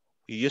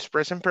 We use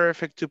present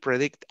perfect to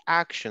predict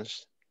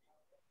actions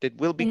that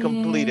will be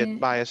completed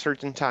by a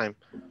certain time.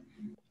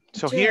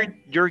 So here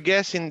you're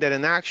guessing that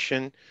an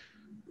action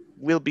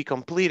will be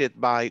completed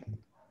by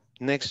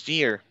next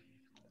year.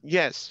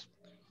 Yes,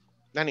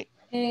 Danny.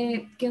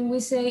 Can we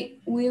say,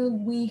 will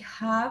we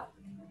have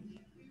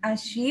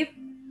achieved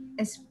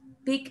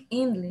speak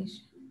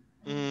English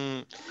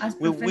as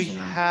Will we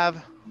professional?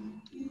 have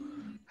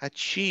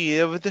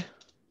achieved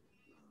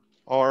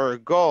our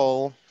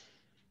goal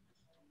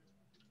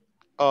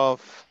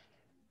of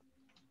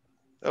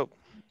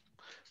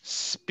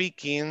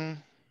speaking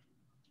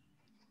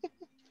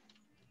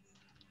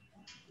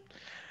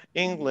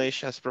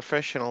English as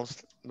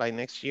professionals by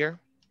next year?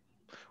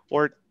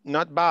 Or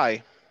not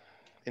by,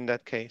 in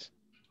that case?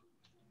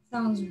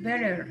 Sounds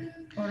better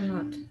or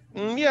not?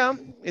 Yeah,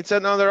 it's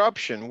another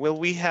option. Will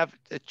we have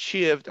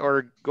achieved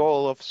our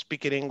goal of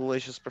speaking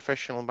English as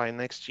professional by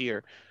next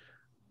year?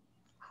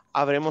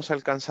 ¿Habremos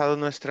alcanzado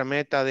nuestra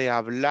meta de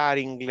hablar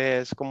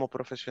inglés como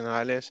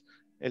profesionales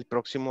el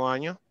próximo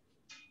año?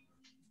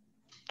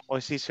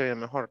 ¿O sí se oye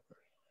mejor?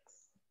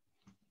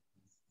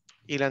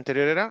 ¿Y la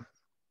anterior era?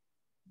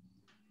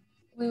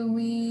 Will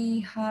we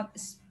have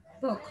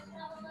spoke?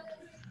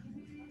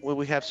 Will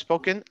we have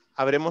spoken?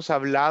 ¿Habremos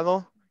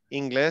hablado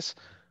inglés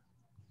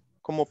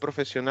como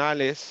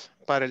profesionales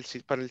para el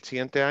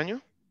siguiente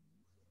año?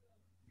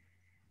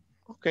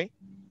 Okay.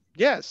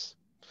 Yes.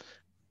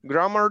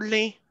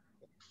 Grammarly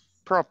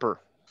proper.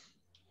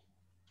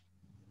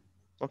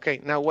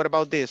 Okay, now what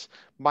about this?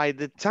 By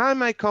the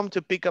time I come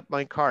to pick up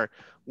my car,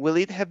 will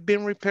it have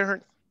been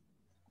repaired?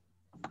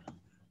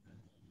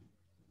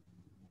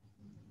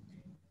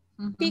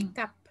 Pick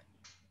up.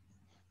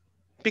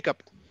 Pick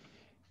up.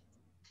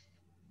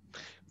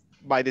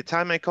 By the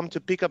time I come to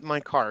pick up my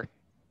car,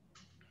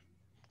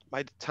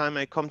 by the time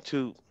I come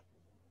to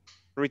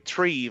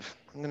retrieve,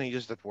 I'm gonna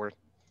use that word.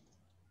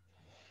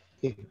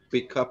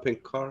 Pick up in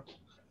car.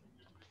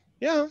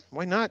 Yeah,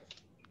 why not?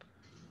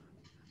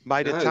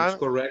 By the time. It's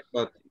correct,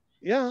 but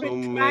yeah,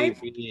 some may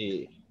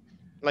be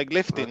like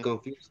lifting.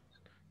 Confused.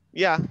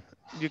 Yeah,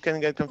 you can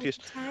get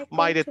confused.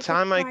 By the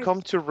time I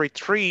come to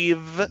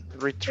retrieve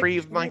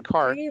my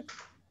car.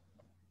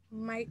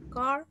 My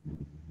car,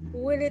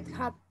 will it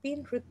have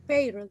been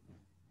repaired?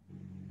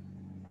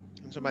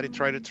 Can somebody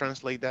try to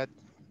translate that?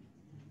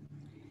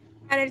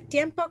 Para el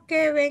tiempo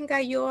que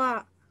venga yo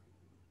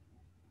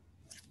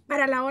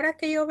para la hora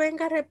que yo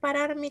venga a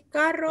reparar mi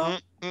carro.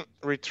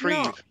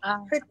 Retrieve.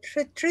 No,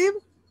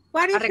 retrieve.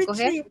 What is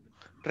retrieve?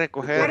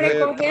 Recoger, a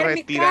recoger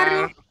mi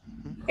carro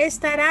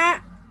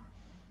retirar.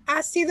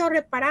 ha sido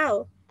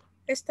reparado.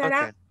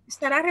 Estará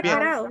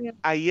reparado. Bien,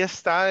 ahí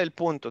está el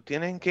punto.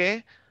 Tienen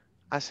que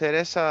hacer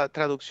esa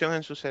traducción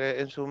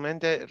en su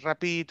mente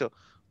rapidito.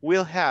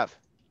 Will have.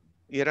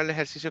 Y era el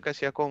ejercicio que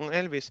hacía con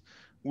Elvis.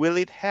 Will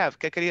it have.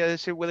 ¿Qué quería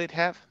decir will it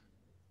have?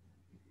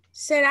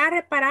 Será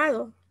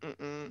reparado.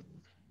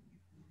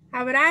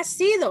 Habrá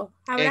sido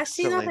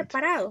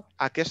reparado.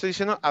 ¿A qué estoy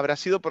diciendo? Habrá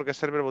sido porque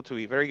es el verbo to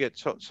be. Very good.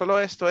 Solo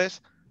esto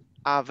es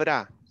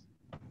habrá.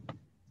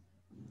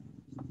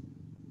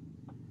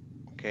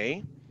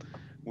 Okay.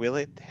 Will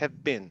it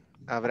have been?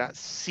 Habrá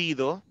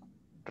sido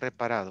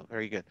reparado.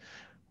 Very good.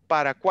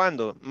 ¿Para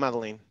cuándo,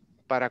 Madeline?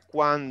 ¿Para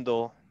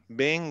cuándo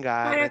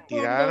venga a Para cuando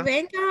retirar?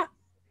 venga,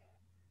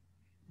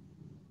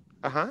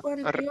 Ajá.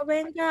 cuando yo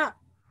venga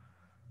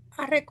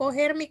a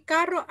recoger mi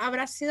carro,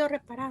 habrá sido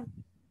reparado.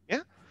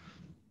 Yeah.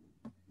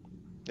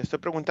 Le estoy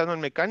preguntando al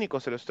mecánico,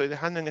 se lo estoy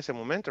dejando en ese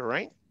momento,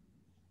 right?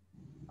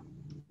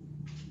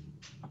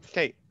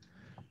 Okay.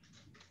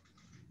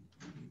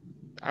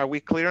 Are we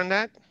clear on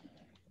that?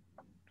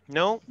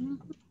 No?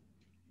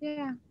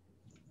 Yeah.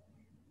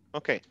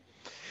 Okay.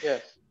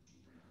 Yes.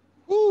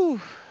 Woo.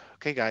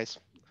 Okay, guys.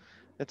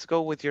 Let's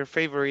go with your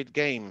favorite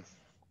game.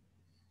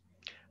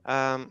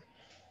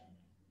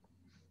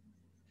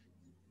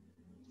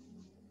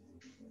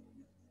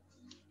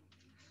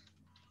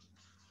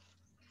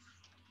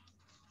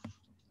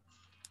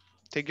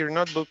 Take your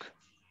notebook.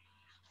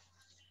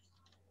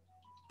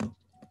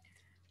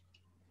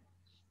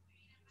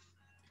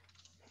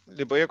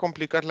 Les voy a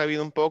complicar la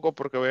vida un poco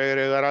porque voy a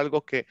agregar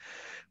algo que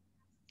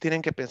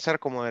tienen que pensar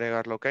cómo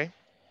agregarlo, ¿ok?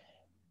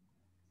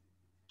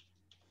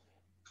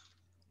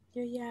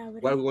 Yo ya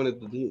abrí. What are we going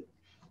to do?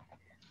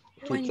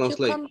 To When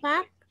translate. you come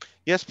back,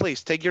 Yes,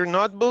 please. Take your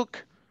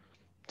notebook,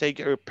 take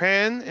your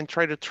pen, and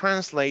try to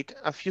translate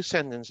a few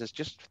sentences,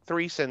 just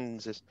 3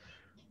 sentences.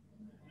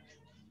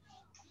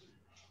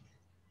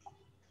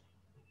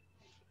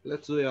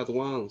 Let's do it at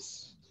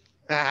once.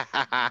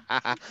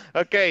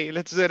 Okay,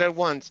 let's do it at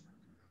once.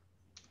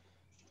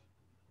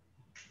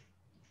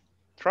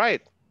 Try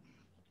it.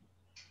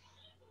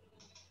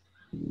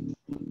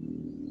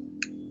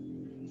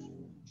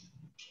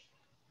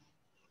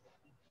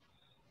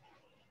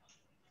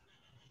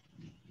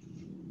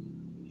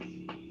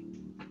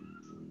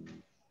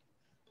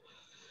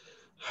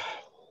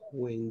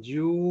 When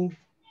you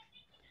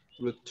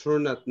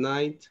return at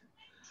night,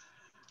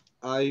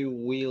 I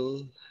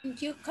will when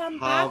you come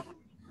have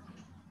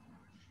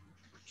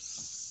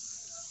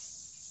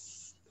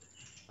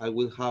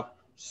back,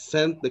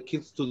 sent the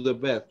kids to the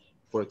bed,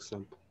 for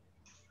example.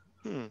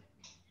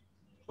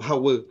 I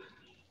will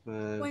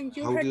when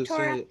you how do you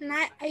return say at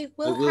night, I I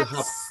will will have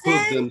have put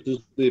sent. them to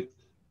sleep.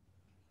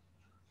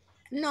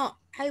 No,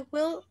 I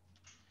will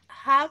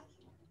have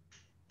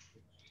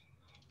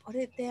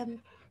put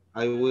them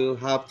I will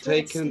have to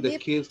taken the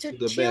sleep kids to to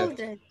the bed.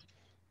 children.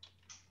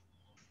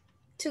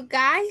 To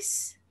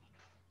guys.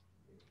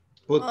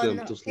 Put Oh them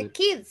no, to the sleep.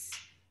 kids.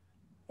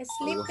 I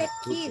Sleep will the have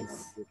put them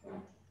kids.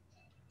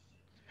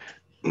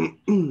 to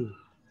sleep.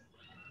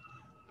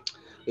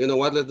 You know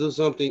what? Let's do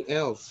something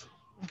else.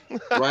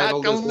 Write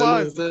all the Come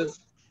on. sentences.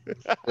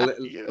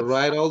 Yes.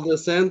 Write all the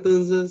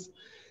sentences,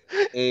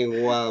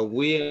 and while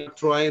we are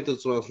trying to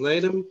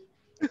translate them,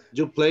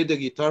 you play the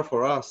guitar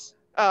for us.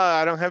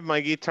 I don't have my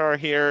guitar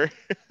here.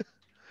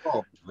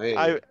 Oh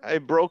man. I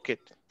broke it.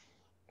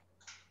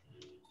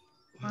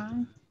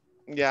 Wow.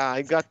 Yeah,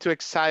 I got too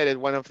excited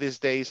one of these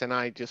days and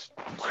I just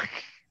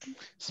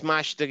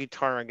smashed the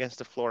guitar against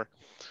the floor.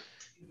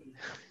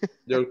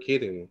 You're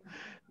kidding.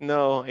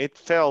 No, it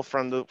fell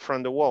from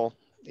the wall.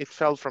 It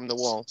fell from the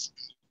wall.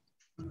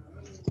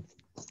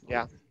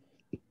 Yeah.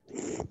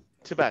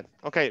 Too bad.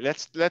 Okay,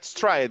 let's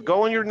try it.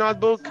 Go on your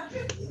notebook.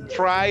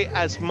 Try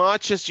as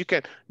much as you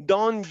can.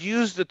 Don't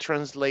use the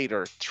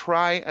translator.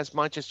 Try as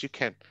much as you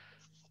can.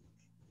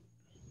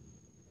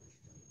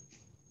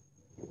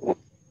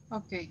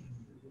 Okay.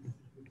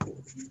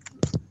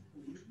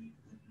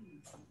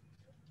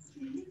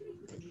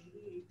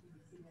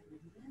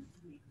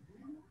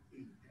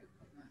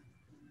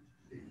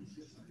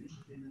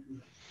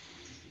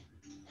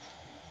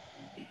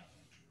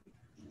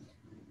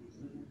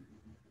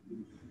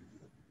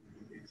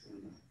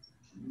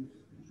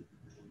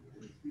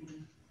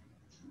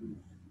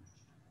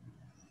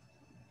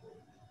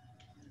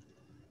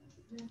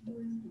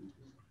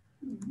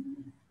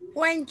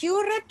 When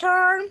you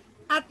return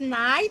at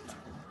night,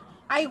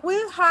 I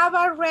will have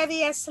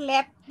already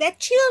slept the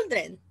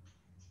children.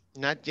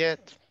 Not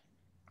yet.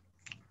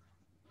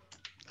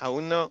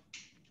 Aún no.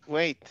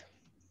 Wait.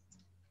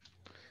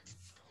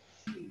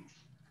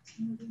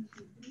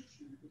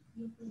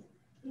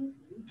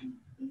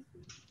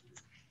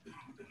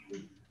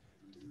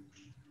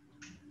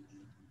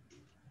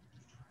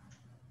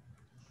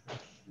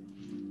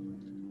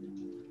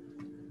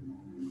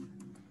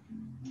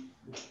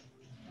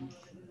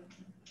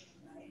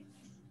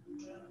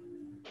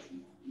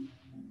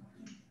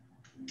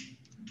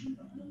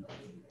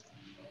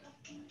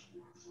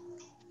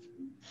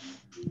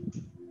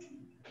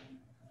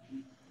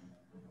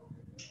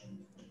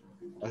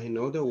 I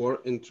know the word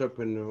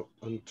entrepreneur.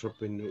 I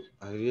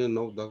didn't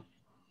know that.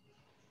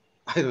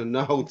 I don't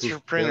know how to spell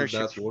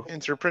Entrepreneurship. that word.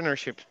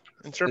 Entrepreneurship.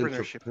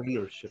 Entrepreneurship.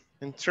 Entrepreneurship.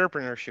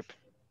 Entrepreneurship.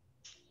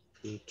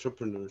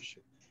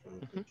 Entrepreneurship.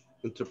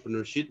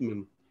 Entrepreneurship.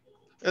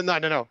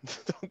 No.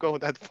 Don't go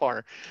that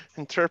far.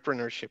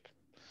 Entrepreneurship.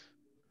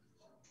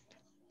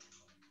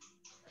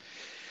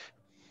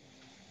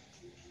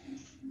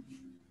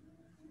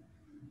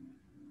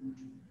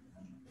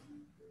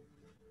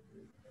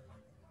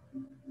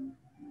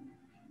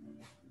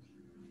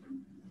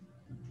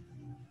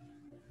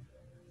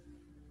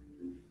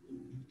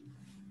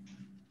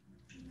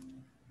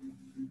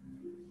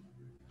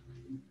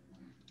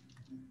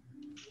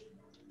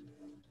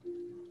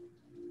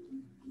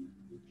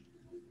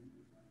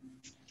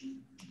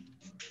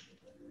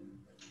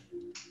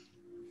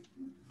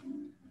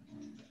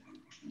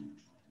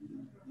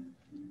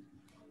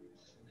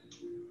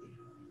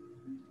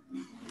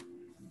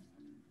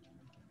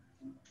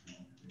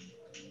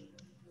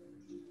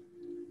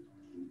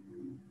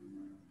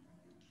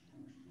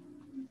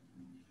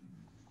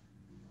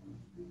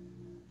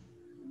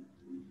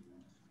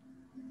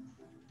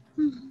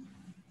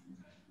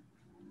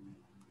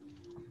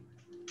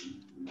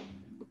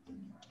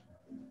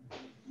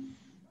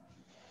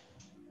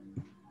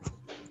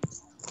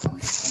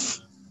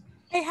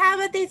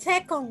 the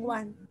second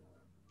one.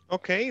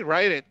 Okay,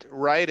 write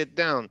it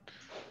down.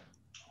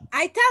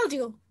 I told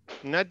you.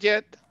 Not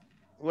yet.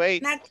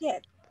 Wait. Not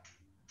yet.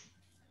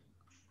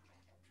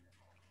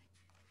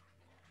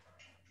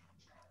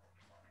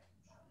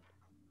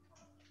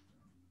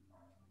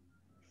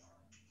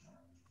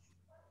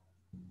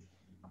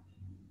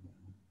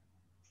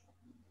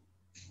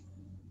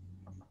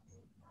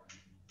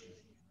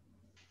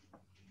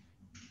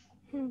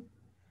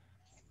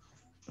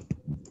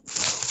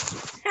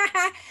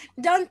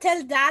 Don't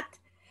tell that.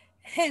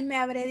 Me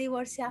habré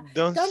divorciado.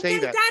 Don't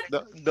say tell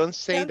that. Don't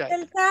say Don't that.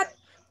 tell that.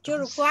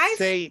 Your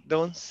wife.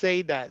 Don't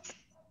say that.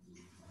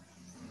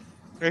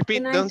 Repeat,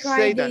 Can I don't try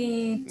say that.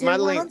 the tier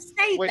Madeline, Don't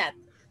say wait, that.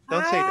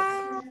 don't say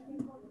that.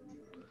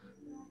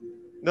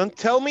 Don't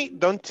tell me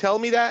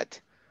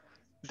that.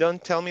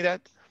 Don't tell me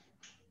that.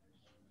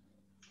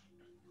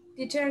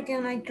 Teacher,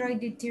 can I try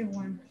the tier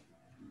 1?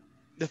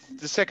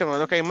 The second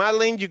one. Okay,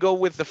 Madeline, you go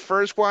with the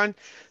first one.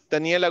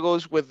 Daniela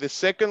goes with the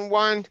second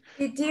one.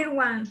 The tier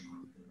 1.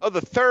 Oh,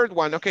 the third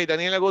one. Okay,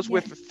 Daniela goes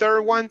with the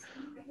third one.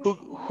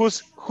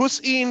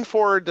 Who's in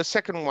for the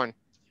second one?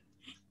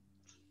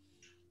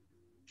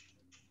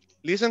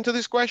 Listen to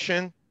this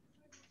question.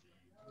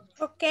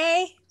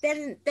 Okay,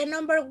 then the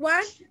number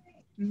 1.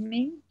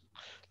 Me.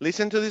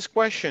 Listen to this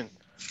question.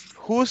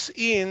 Who's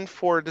in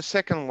for the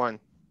second one?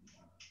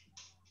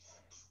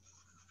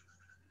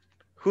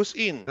 Who's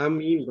in? I'm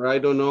in, but I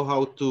don't know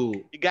how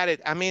to. You got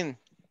it. I'm in.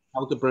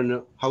 How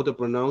to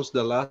pronounce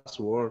the last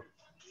word.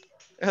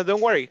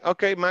 Don't worry.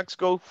 Okay, Max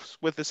goes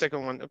with the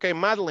second one. Okay,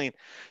 Madeline,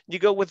 you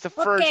go with the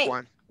first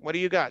one. What do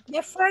you got?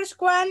 The first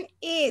one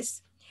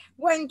is,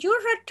 when you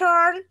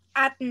return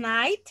at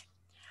night,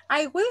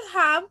 I will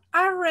have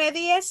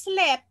already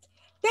slept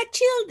the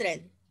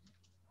children.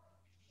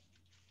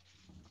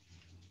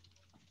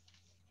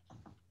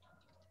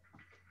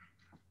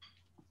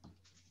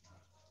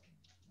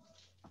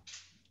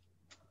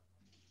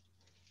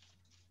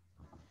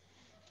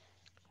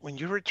 When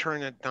you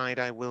return at night,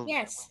 I will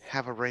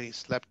have already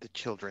slept the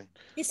children.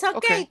 It's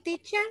okay,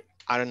 teacher.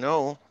 I don't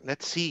know.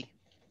 Let's see.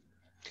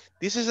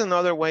 This is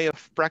another way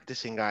of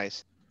practicing,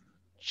 guys.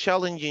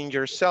 Challenging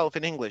yourself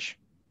in English.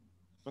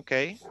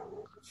 Okay.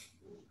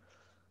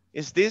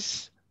 Is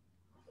this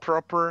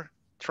proper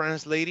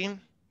translating?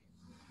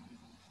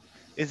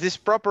 Is this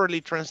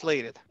properly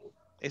translated?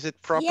 Is it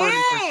properly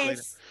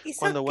translated?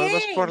 Cuando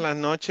vuelvas por la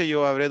noche,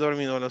 yo habré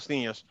dormido a los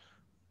niños.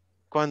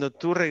 Cuando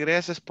tú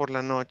regreses por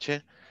la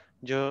noche,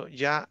 yo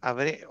ya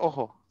habré,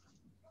 ojo.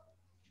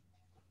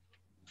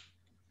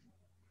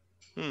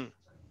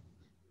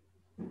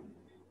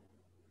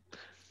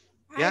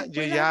 Yeah,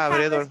 yo ya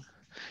habré dormido.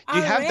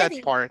 You have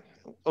that part.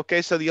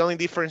 Okay, so the only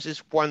difference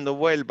is cuando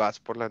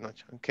vuelvas por la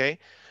noche. Okay,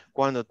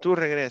 cuando tú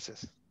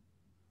regreses.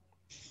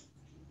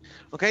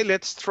 Okay,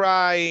 let's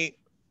try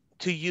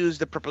to use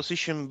the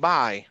preposition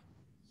by,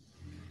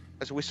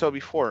 as we saw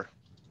before.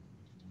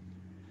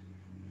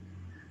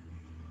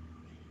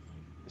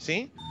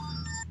 See?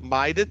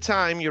 By the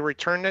time you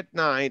return at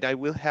night, I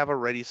will have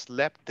already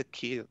slept the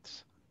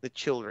kids, the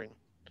children.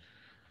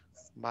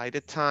 By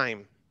the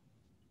time.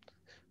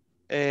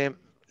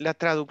 La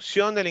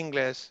traducción del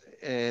inglés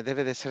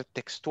debe de ser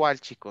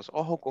textual, chicos.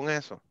 Ojo con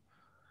eso.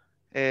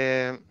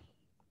 En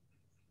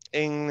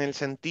el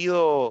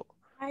sentido...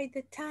 By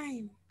the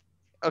time.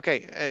 Ok,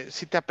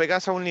 si te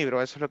apegas a un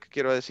libro, eso es lo que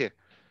quiero decir.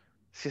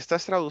 Si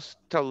estás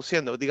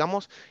traduciendo,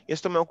 digamos, y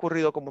esto me ha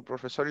ocurrido como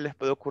profesor y les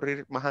puede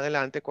ocurrir más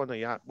adelante cuando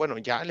ya, bueno,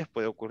 ya les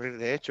puede ocurrir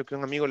de hecho que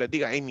un amigo les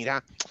diga, hey,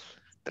 mira,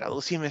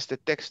 traducime este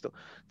texto,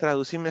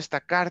 traducime esta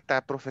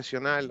carta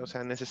profesional, o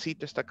sea,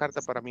 necesito esta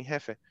carta para mi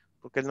jefe,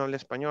 porque él no habla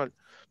español,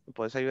 ¿me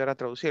puedes ayudar a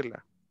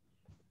traducirla?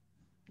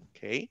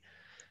 Ok.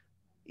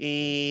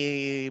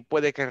 Y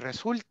puede que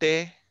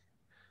resulte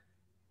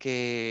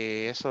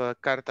que esa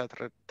carta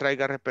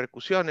traiga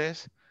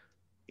repercusiones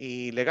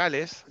y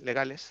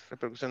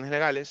repercusiones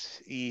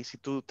legales, y si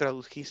tú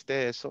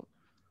tradujiste eso,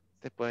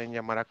 te pueden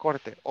llamar a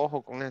corte.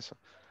 Ojo con eso.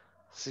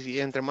 Si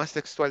entre más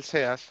textual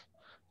seas,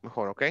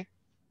 mejor, ¿ok?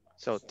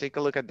 So, take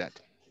a look at that.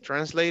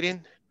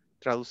 Translating,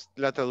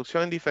 la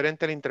traducción es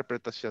diferente a la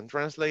interpretación.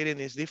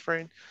 Translating is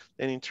different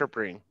than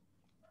interpreting.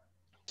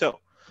 So,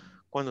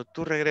 cuando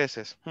tú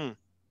regreses,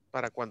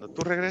 para cuando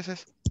tú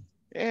regreses,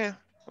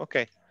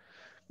 okay.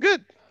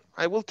 Good,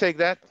 I will take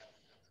that.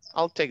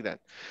 I'll take that.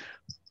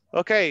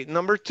 Okay,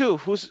 number 2.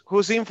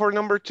 Who's in for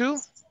number 2?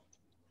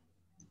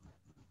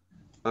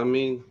 I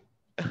mean,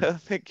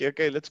 thank you.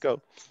 Okay, let's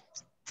go.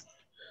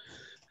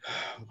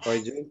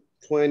 By June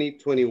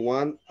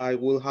 2021, I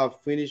will have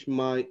finished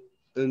my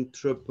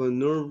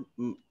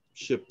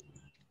entrepreneurship.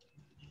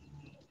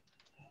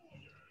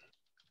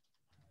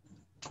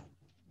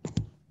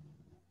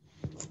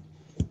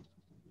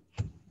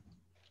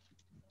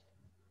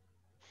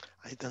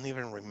 I don't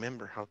even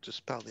remember how to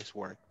spell this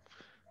word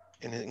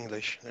in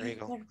English. There you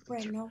go.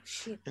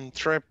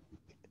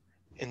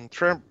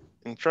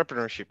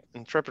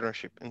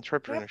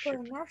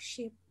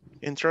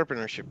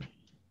 Entrepreneurship.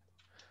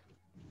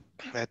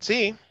 Let's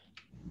see.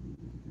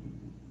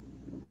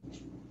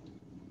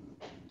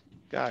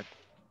 God.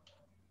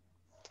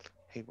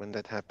 Hate when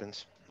that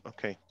happens.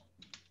 Okay.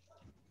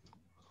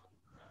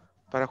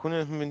 Para junio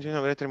de 2021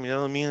 habré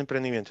terminado mi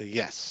emprendimiento.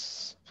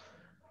 Yes.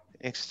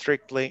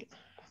 Strictly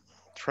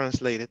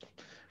translated.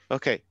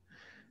 Okay.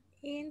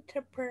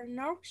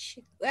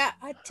 Entrepreneurship.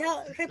 Let's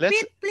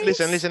Repeat, please.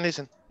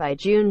 listen. By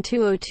June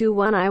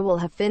 2021, I will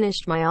have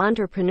finished my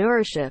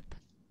entrepreneurship.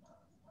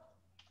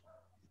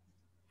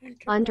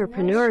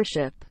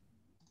 Entrepreneurship.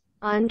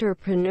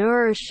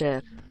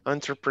 Entrepreneurship.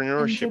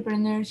 Entrepreneurship.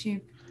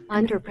 Entrepreneurship.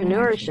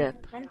 Entrepreneurship.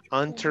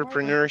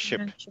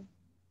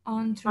 Entrepreneurship.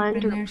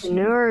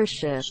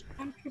 Entrepreneurship.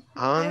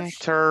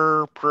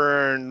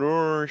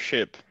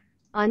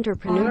 Entrepreneurship.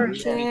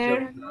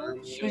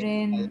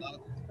 Entrepreneurship.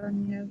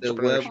 The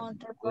web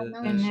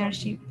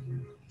Entrepreneurship.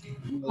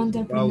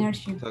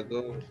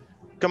 Entrepreneurship.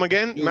 Come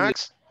again,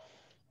 Max?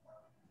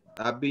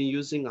 I've been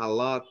using a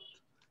lot.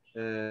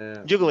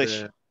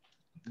 Juglish.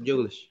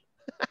 Juglish.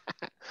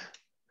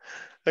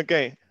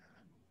 Okay.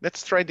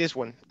 Let's try this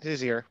one. It's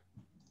easier.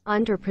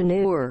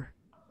 Entrepreneur.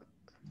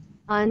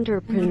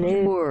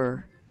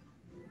 Entrepreneur.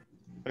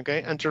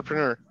 Okay,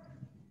 entrepreneur.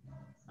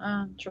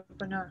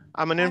 Entrepreneur.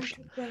 I'm an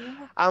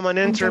entrepreneur. I'm an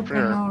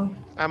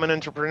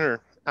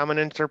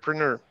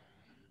entrepreneur.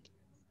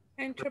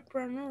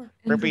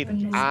 Repeat.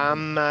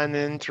 I'm an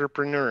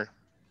entrepreneur.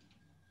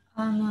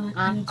 I'm an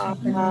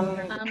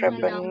entrepreneur.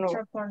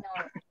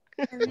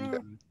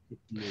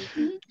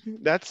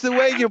 That's the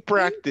way you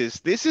practice.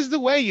 This is the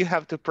way you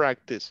have to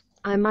practice.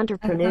 I'm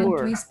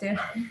entrepreneur.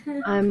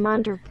 I'm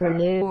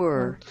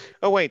entrepreneur.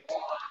 Oh, wait.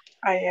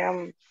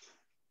 I'm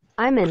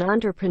an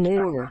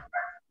entrepreneur.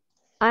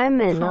 I'm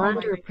an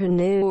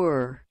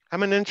entrepreneur.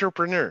 I'm an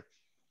entrepreneur.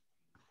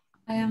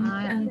 I am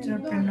an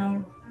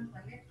entrepreneur.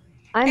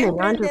 I'm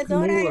an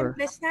entrepreneur.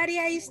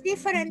 Empresaria is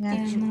different.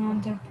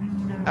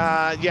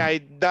 Yeah,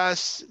 it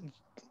does.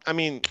 I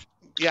mean,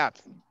 yeah,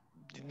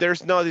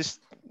 there's no this.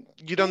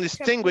 You don't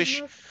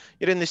distinguish.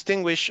 You don't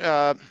distinguish.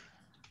 What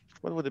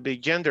would it be?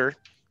 Gender.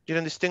 You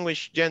don't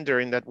distinguish gender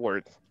in that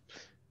word.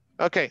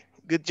 Okay,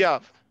 good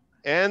job.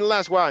 And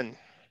last one.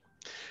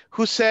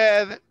 Who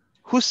said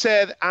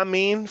I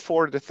mean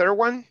for the third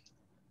one?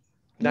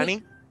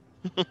 Danny?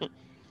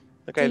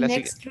 Okay, let's see.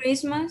 Next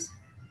Christmas,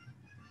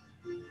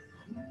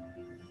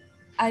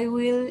 I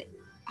will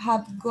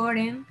have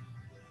gotten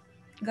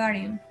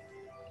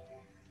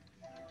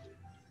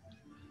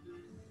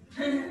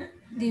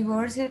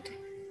divorced,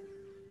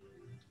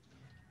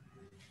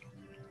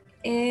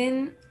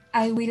 and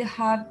I will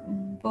have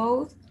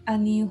bought a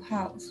new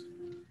house.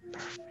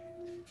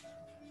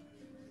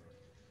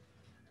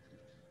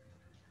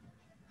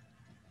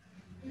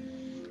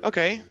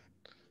 Okay.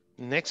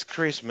 Next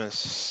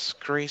Christmas.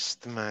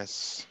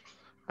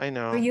 I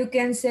know. Or you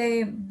can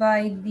say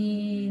by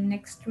the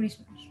next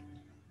Christmas.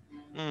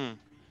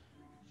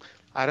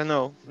 I don't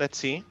know. Let's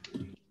see.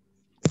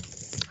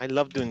 I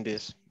love doing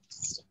this.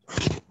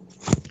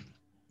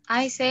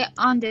 I say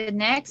on the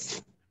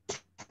next.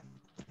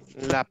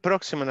 La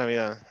próxima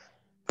Navidad.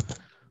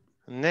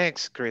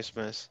 Next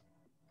Christmas.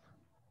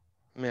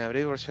 Me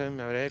habré divorciado y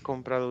me habré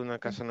comprado una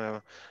casa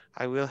nueva.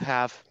 I will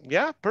have,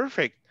 yeah,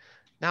 perfect.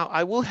 Now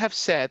I will have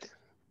said,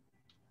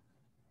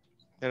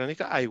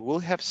 Veronica, I will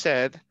have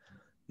said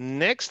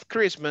next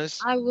Christmas.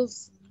 I will.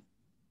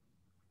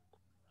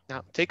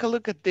 Now take a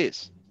look at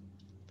this.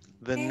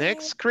 The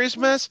next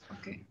Christmas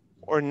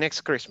or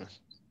next Christmas?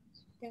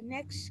 The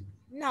next,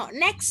 no,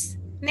 next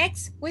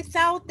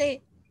without the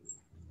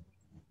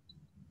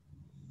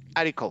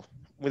article,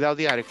 without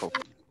the article.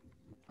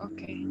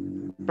 Okay.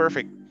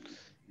 Perfect.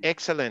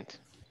 Excellent.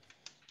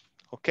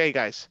 Okay,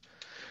 guys.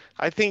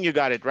 I think you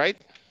got it, right?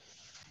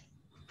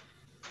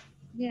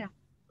 Yeah.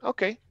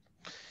 Okay.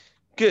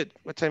 Good.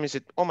 What time is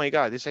it? Oh my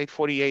God, it's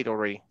 8:48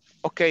 already.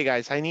 Okay,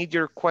 guys, I need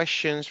your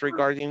questions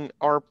regarding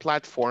our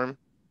platform.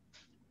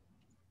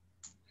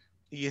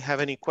 Do you have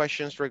any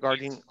questions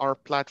regarding our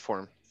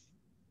platform?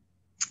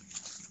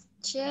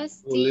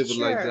 Just we'll leave it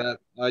like that.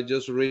 I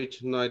just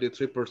reached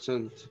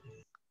 93%.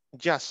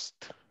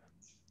 Just.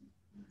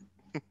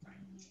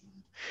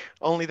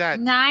 Only that.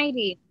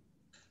 90.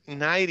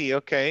 90,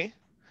 okay.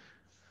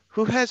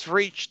 Who has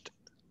reached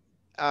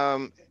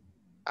a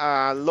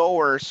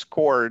lower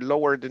score,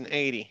 lower than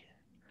 80?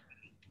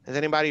 Has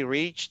anybody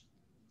reached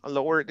a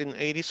lower than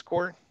 80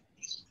 score?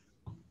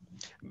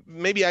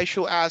 Maybe I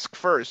should ask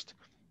first,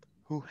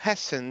 who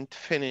hasn't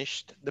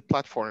finished the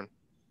platform?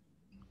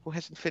 Who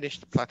hasn't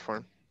finished the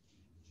platform?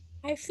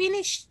 I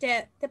finished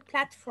the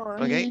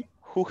platform. Okay,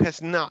 who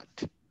has not?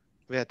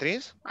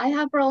 Beatriz? I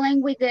have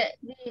problem with the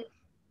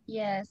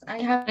yes, I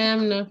have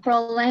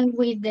problem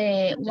with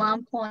the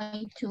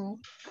 1.2.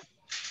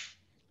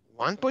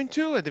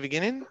 1.2 at the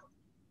beginning?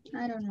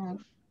 I don't know.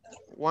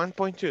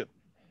 1.2.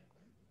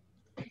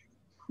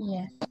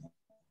 Yes.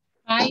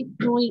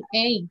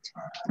 5.8.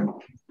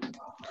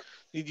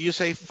 Did you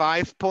say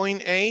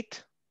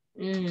 5.8?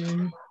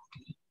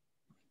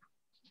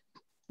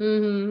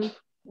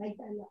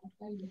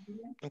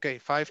 Okay,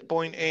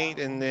 5.8,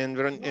 and then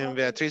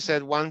Beatriz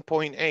said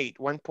 1.8.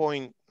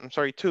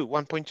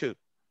 1.2.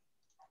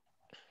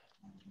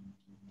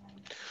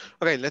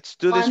 Okay, let's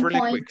do this really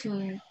quick.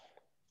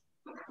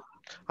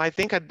 I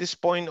think at this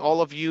point,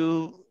 all of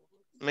you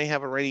may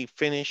have already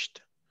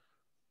finished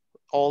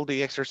all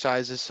the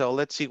exercises. So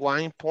let's see,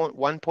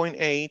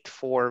 1.8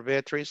 for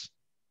Beatrice.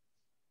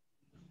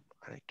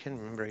 I can't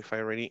remember if I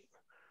already,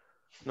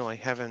 no, I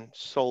haven't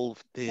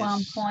solved this.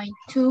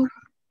 1.2.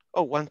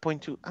 Oh,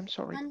 1.2, I'm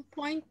sorry.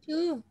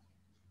 1.2.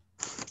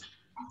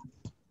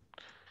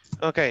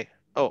 Okay,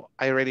 oh,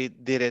 I already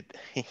did it.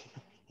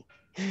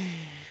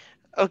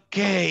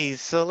 Okay,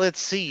 so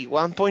let's see,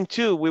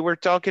 1.2, we were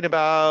talking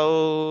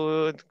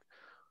about,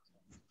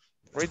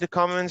 read the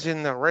comments.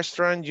 In a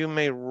restaurant, you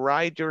may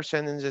write your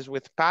sentences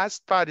with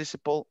past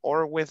participle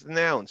or with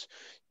nouns.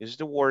 Use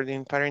the word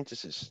in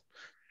parentheses.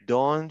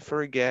 Don't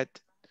forget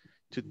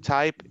to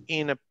type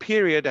in a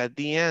period at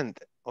the end.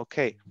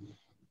 Okay,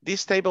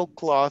 this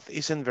tablecloth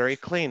isn't very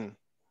clean.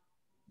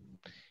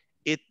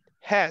 It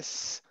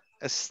has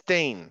a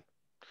stain.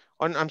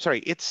 Oh, I'm sorry,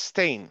 it's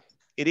stained.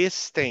 It is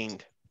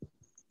stained.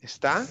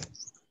 ¿Está?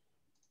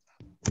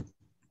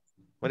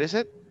 What is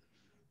it?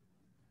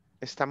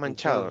 Está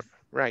manchado,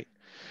 right.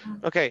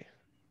 Okay.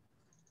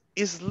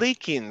 Is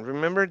leaking.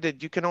 Remember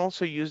that you can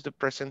also use the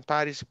present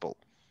participle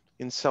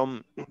in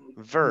some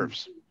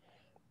verbs.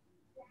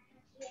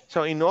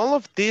 So in all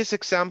of these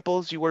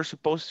examples, you were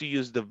supposed to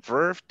use the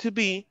verb to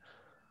be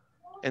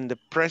and the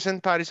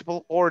present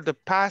participle or the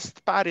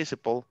past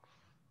participle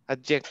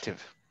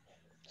adjective.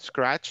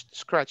 Scratched,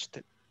 scratched,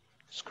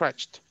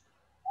 scratched.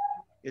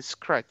 Is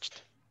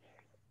scratched.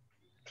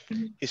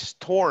 Is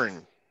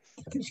torn.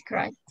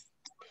 Scratch.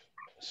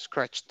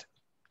 Scratched.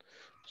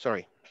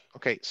 Sorry.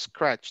 Okay,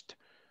 scratched.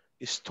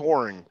 Is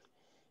torn.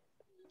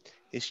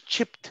 Is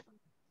chipped.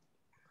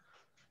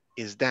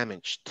 Is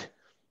damaged.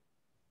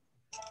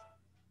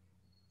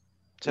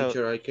 So,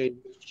 teacher, I can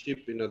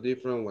chip in a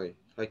different way.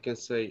 I can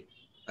say,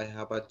 I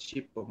have a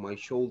chip on my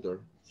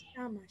shoulder.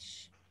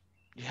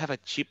 you have a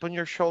chip on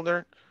your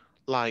shoulder,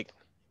 like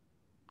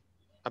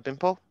a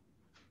pimple?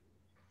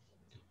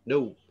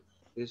 No,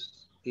 it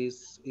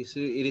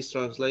is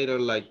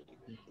translated like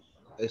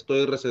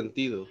estoy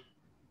resentido.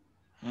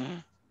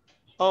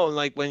 Oh,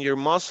 like when your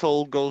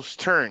muscle goes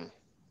turn,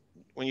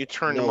 when you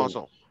turn the No,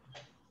 muscle.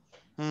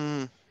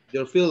 Hmm.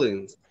 your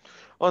feelings.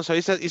 Oh, so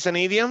it's an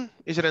idiom?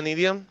 Is it an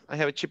idiom? I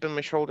have a chip in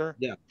my shoulder.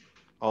 Yeah.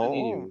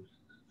 Oh,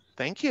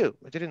 thank you.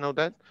 I didn't know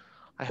that.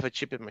 I have a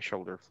chip in my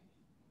shoulder.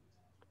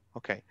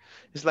 Okay.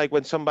 It's like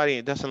when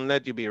somebody doesn't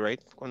let you be, right?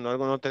 Cuando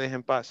algo no te deja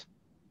en paz,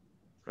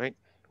 right?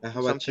 I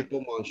have a Something. chip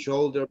on my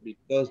shoulder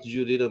because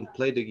you didn't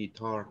play the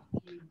guitar.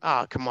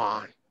 Ah, come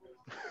on.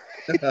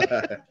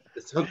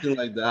 Something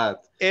like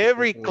that.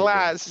 Every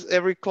class,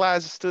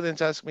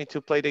 students ask me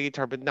to play the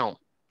guitar, but no,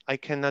 I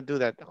cannot do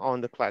that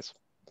on the class.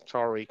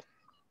 Sorry.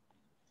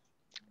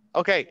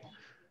 Okay.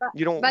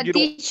 But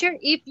teacher,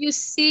 if you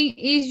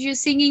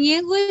sing in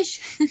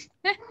English?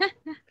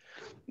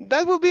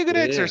 That would be a good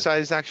Yeah.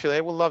 exercise, actually.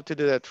 I would love to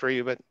do that for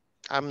you, but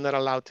I'm not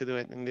allowed to do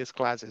it in these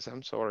classes.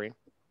 I'm sorry.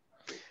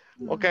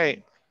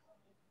 Okay.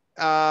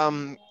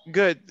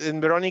 Good.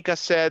 And Veronica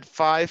said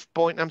 5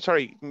 point. I'm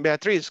sorry,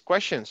 Beatriz,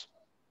 questions?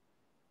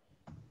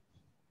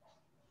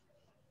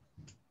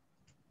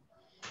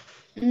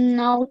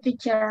 No,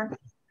 teacher.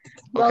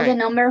 Well, Okay. the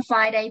number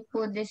 5, I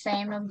put the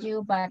same of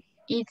you, but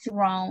it's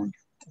wrong.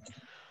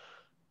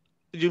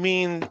 You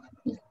mean?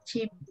 It's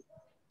cheap.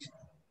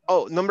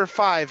 Oh, number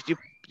 5,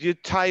 you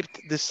typed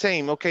the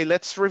same. Okay,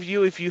 let's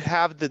review if you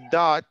have the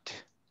dot.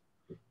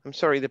 I'm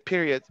sorry, the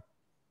period.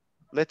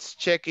 Let's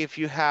check if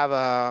you have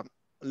a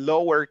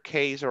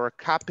lowercase or a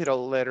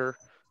capital letter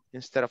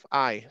instead of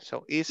I.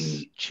 So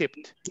is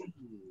chipped.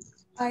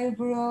 I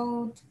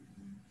wrote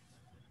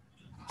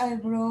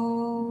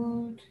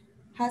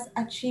has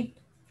a chip.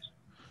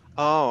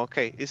 Oh,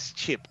 okay, it's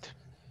chipped.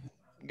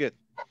 Good.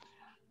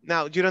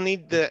 Now you don't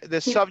need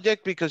the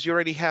subject because you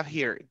already have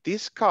here.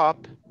 This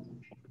cup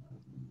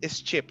is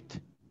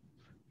chipped.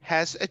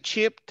 Has a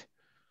chipped.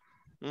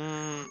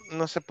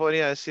 No se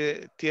podría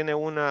decir, tiene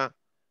una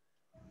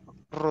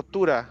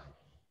rotura.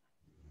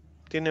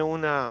 Tiene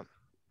una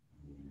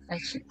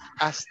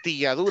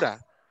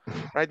astilladura,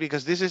 right?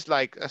 Because this is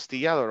like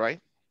astillado,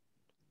 right?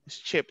 It's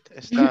chipped.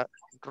 Está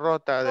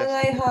rota.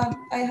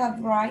 I have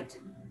right.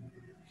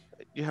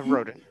 You have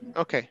written.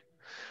 Okay.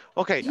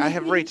 Okay, I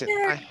have written.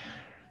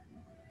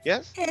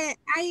 Yes? I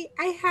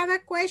have a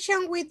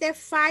question with the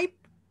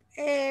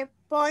 5.8.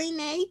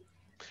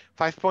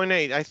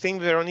 5.8. I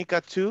think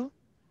Veronica too.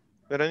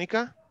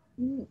 Veronica?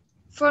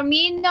 For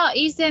me, no,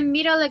 it's the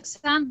middle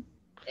exam.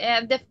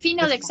 The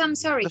final exam,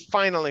 sorry. The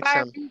final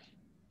exam.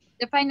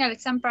 The final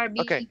exam part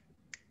B. Okay.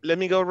 Let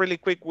me go really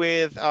quick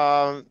with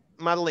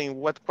Madeline.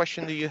 What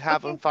question do you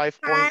have on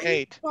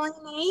 5.8?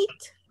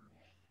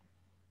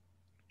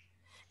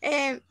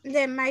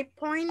 5.8. My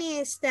point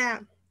is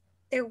the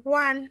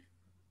one.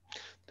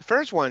 The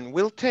first one,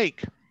 will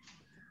take.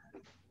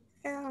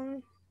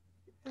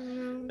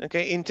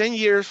 Okay, in 10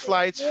 years,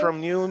 flights from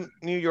New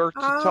York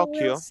to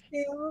Tokyo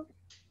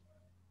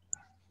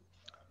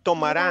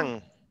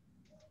tomarán.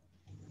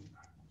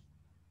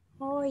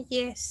 Oh,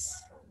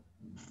 yes.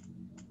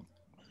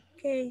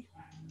 Okay.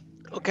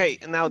 Okay,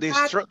 now the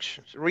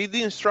instructions. Read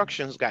the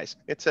instructions, guys.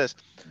 It says,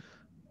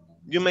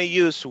 you may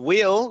use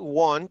will,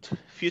 want,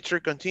 future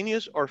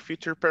continuous, or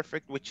future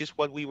perfect, which is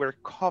what we were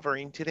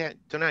covering today,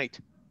 tonight.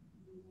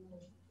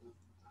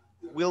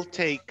 Will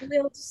take.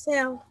 Will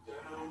sell.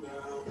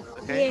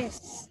 Okay.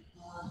 Yes.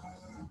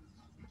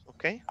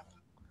 Okay.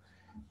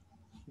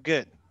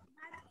 Good.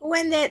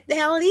 When the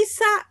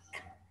Elisa,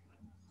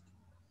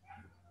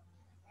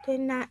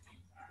 the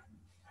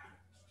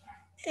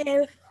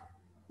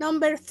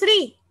number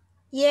 3.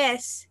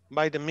 Yes.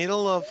 By the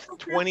middle of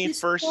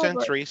 21st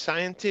century,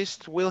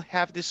 scientists will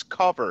have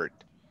discovered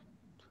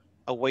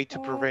a way to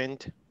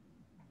prevent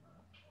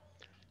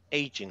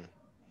aging.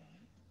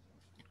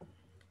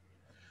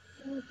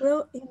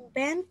 Will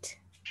invent.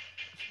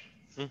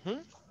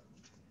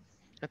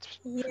 That's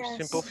yes.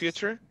 simple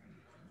future.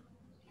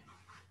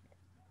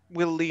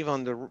 We'll live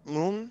on the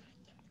moon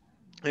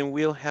and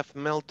we'll have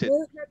melted.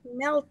 We'll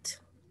have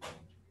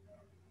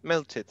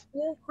Melted.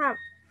 We'll have.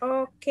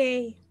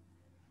 Okay.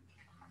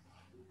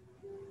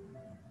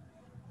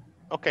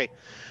 Okay,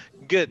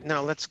 good.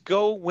 Now let's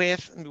go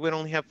with, we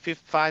only have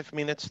 5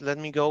 minutes. Let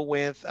me go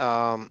with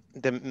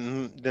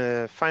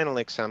the final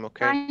exam,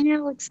 okay?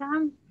 Final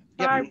exam,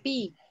 part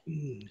B.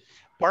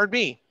 Part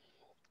B.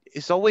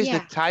 It's always the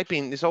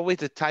typing, it's always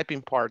the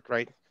typing part,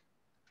 right?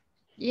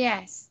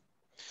 Yes.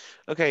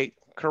 Okay,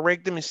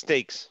 correct the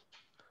mistakes.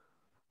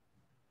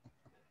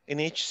 In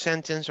each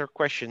sentence or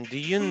question, do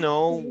you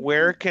know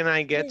where can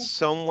I get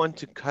someone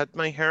to cut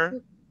my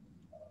hair?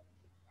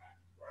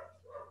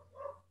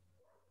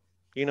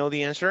 You know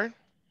the answer?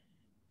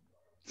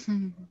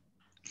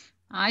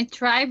 I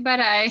tried, but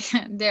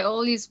they're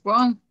always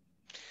wrong.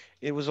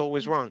 It was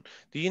always wrong.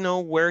 Do you know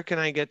where can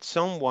I get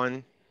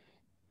someone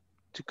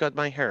to cut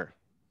my hair?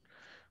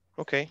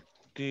 Okay.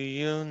 Do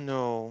you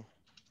know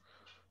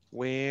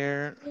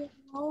where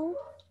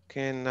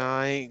can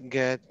I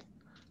get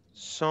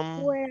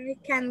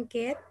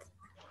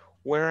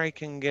where I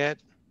can get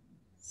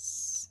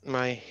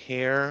my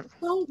hair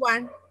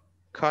someone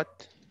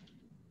cut?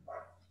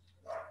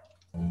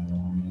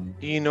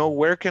 Do you know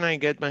where can I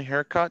get my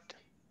hair cut?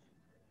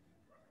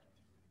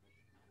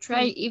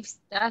 Try if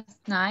that's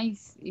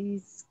nice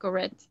is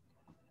correct.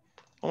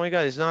 Oh my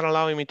God, it's not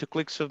allowing me to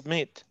click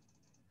submit.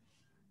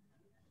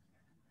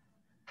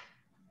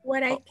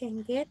 Where I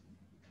can get.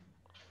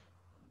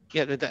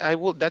 Yeah,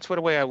 that's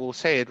what way I will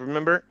say it.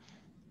 Remember,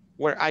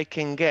 where I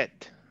can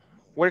get.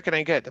 Where can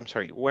I get? I'm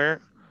sorry,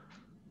 where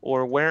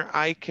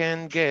I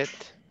can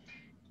get.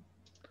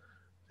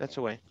 That's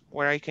the way.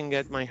 Where I can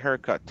get my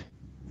haircut.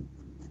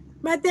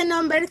 But the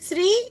number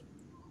 3,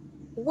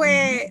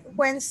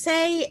 when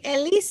say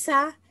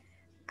Elisa,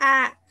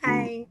 I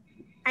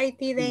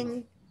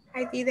didn't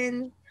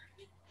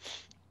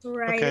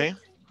write Okay. it.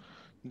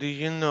 Do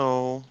you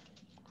know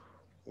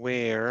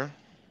where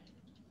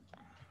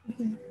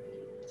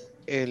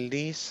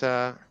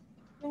Elisa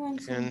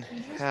can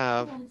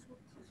have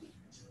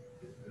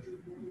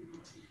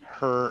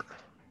her,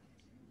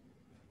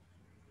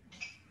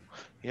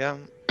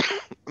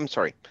 I'm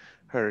sorry,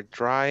 her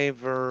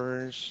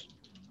driver's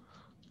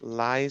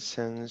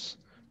license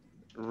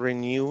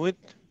renewed?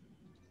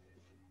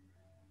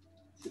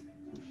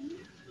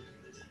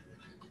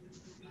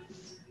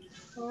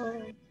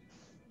 Oh.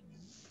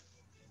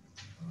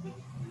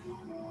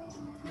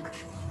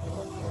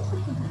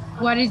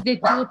 What is the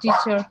two,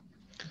 teacher?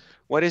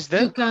 What is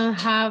that? You can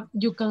have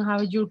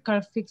your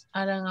car fixed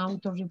at an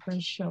auto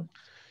repair shop.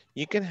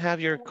 You can have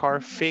your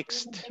car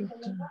fixed. You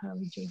can have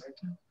your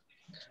car.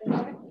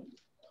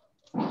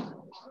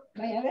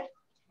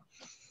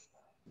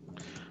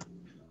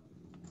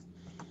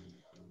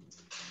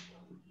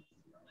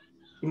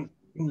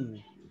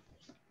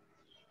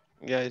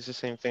 Yeah, it's the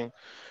same thing.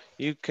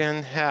 You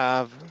can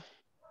have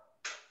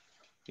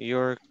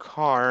your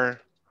car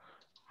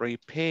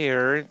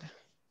repaired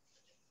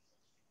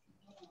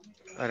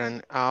at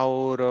an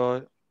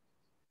auto.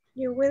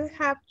 You will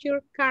have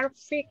your car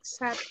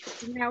fixed at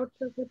an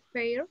auto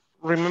repair.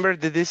 Remember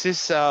that this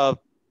is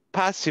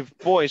passive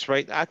voice,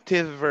 right?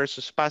 Active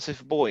versus passive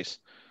voice.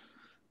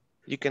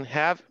 You can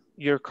have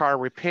your car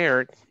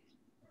repaired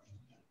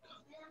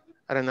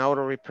at an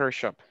auto repair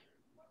shop.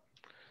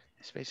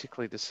 It's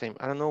basically the same.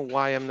 I don't know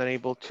why I'm not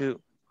able to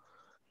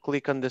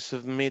click on the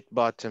submit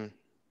button.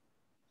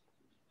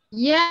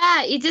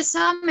 Yeah, it's the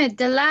summit,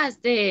 the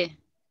last, this,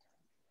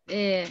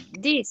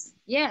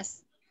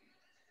 yes.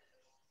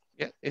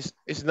 Yeah,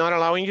 it's not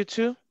allowing you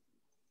to?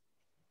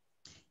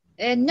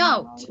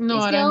 No,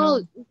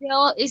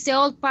 it's the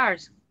old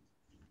part.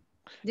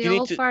 The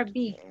old part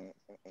B.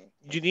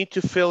 You need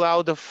to fill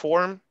out the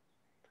form.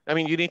 I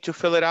mean, you need to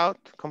fill it out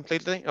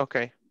completely?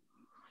 Okay.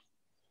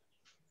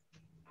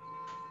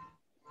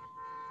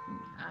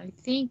 I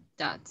think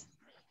that.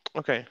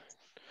 Okay.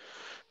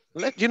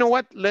 You know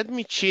what? Let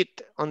me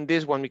cheat on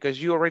this one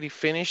because you already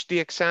finished the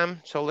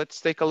exam. So let's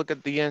take a look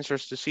at the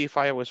answers to see if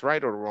I was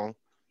right or wrong.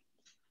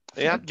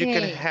 Yeah, okay. You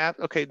can have,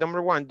 okay,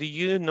 number 1, do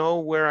you know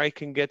where I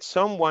can get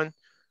someone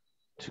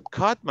to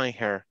cut my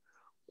hair?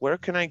 Where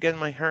can I get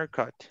my hair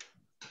cut?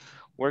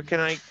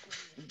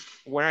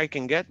 Where I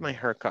can get my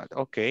haircut?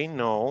 Okay,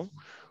 no.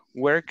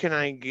 Where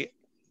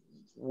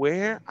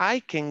I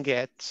can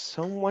get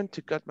someone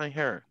to cut my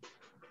hair.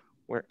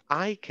 Where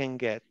I can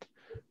get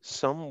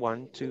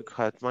someone to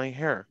cut my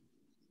hair.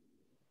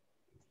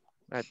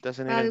 That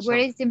doesn't even Where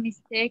sound. is the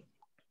mistake?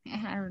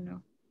 I don't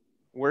know.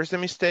 Where's the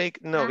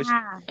mistake? No, it's...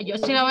 Yo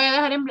sí la voy a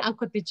dejar en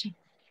blanco, teacher.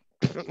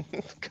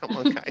 Come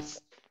on,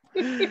 guys.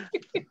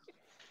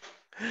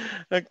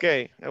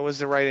 Okay, that was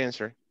the right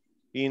answer.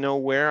 You know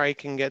where I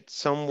can get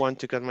someone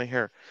to cut my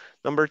hair.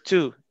 Number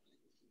 2,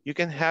 you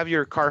can have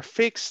your car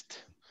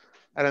fixed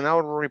at an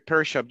auto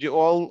repair shop.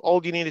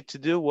 All you needed to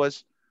do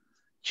was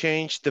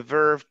change the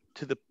verb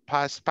to the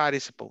past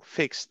participle,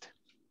 fixed.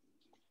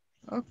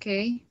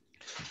 Okay.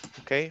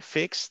 Okay,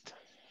 fixed.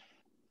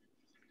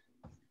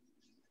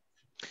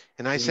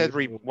 And I said,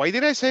 why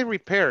did I say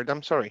repaired?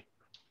 I'm sorry.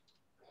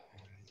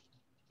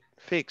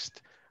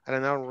 Fixed at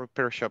an auto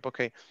repair shop.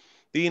 Okay.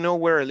 Do you know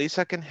where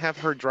Elisa can have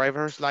her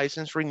driver's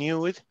license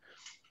renewed?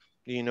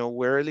 Do you know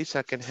where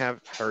Elisa can have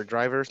her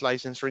driver's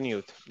license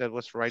renewed? That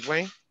was the right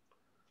way.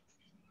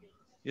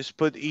 Just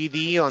put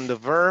ed on the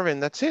verb and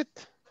that's it.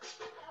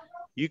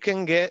 You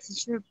can get...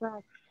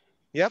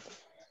 Yep.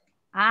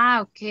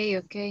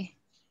 Okay.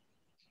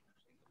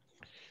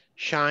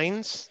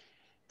 Shines.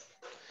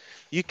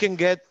 You can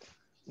get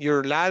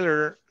your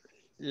leather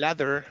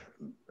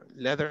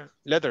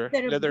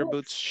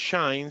boots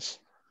shines.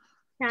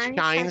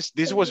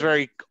 This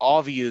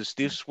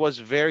was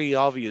very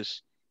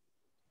obvious.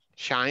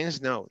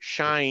 Shines, no,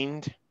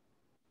 shined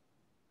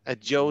at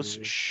Joe's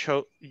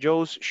shoe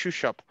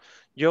shop.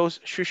 Joe's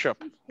shoe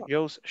shop.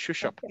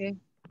 Okay.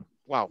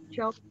 Wow.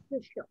 Joe's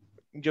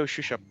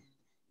shoe shop.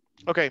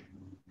 Okay.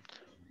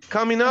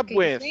 Coming up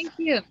with. Thank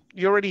you.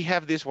 You already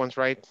have these ones,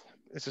 right?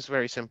 This is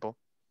very simple.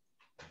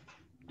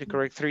 The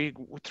correct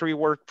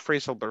three-word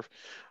phrasal verb.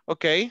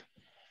 Okay.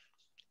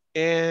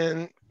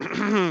 And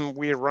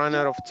we run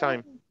out of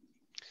time.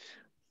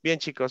 Bien,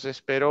 chicos,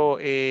 espero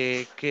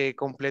que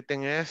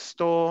completen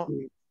esto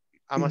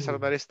a más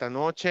tardar esta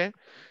noche.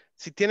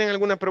 Si tienen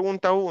alguna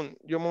pregunta aún,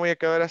 yo me voy a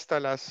quedar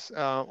hasta las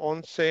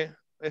 11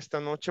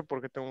 esta noche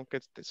porque tengo que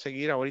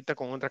seguir ahorita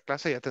con otra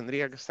clase. Ya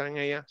tendría que estar en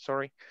ella,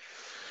 sorry.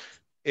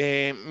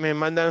 Me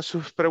mandan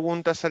sus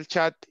preguntas al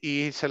chat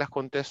y se las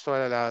contesto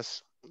a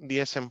las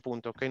 10 en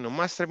punto, ¿ok?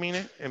 Nomás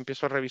termine,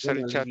 empiezo a revisar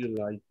el chat.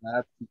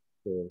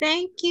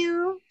 Thank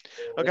you.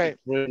 Okay.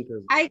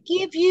 I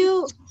give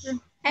you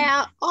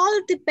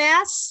all the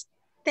best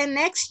the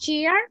next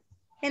year,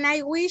 and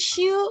I wish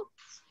you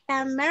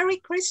a Merry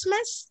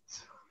Christmas.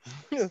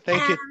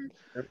 Thank you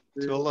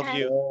to all of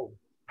you.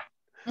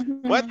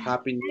 What? I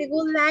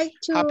would like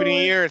to... Happy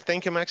New Year.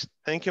 Thank you, Max.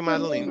 Thank you,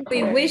 Madeline.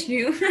 We wish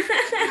you.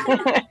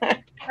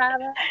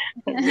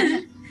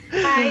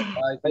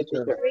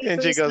 Bien,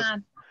 chicos.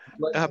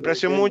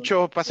 Aprecio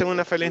mucho. Pasen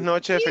una feliz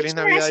noche, feliz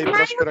Navidad y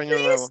próspero año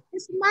nuevo.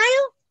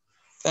 Smile.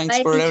 Thanks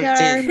for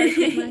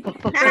everything.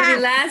 For the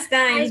last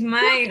time,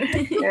 smile.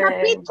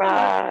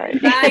 Bye.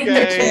 Bye,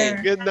 Okay,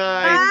 teacher. good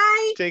night.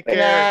 Bye. Take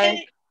care.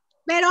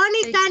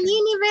 Veronica,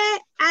 Ninive,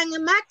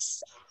 and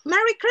Max,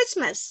 Merry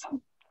Christmas.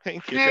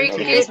 Thank you. Merry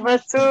Thank you.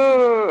 Christmas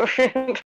too.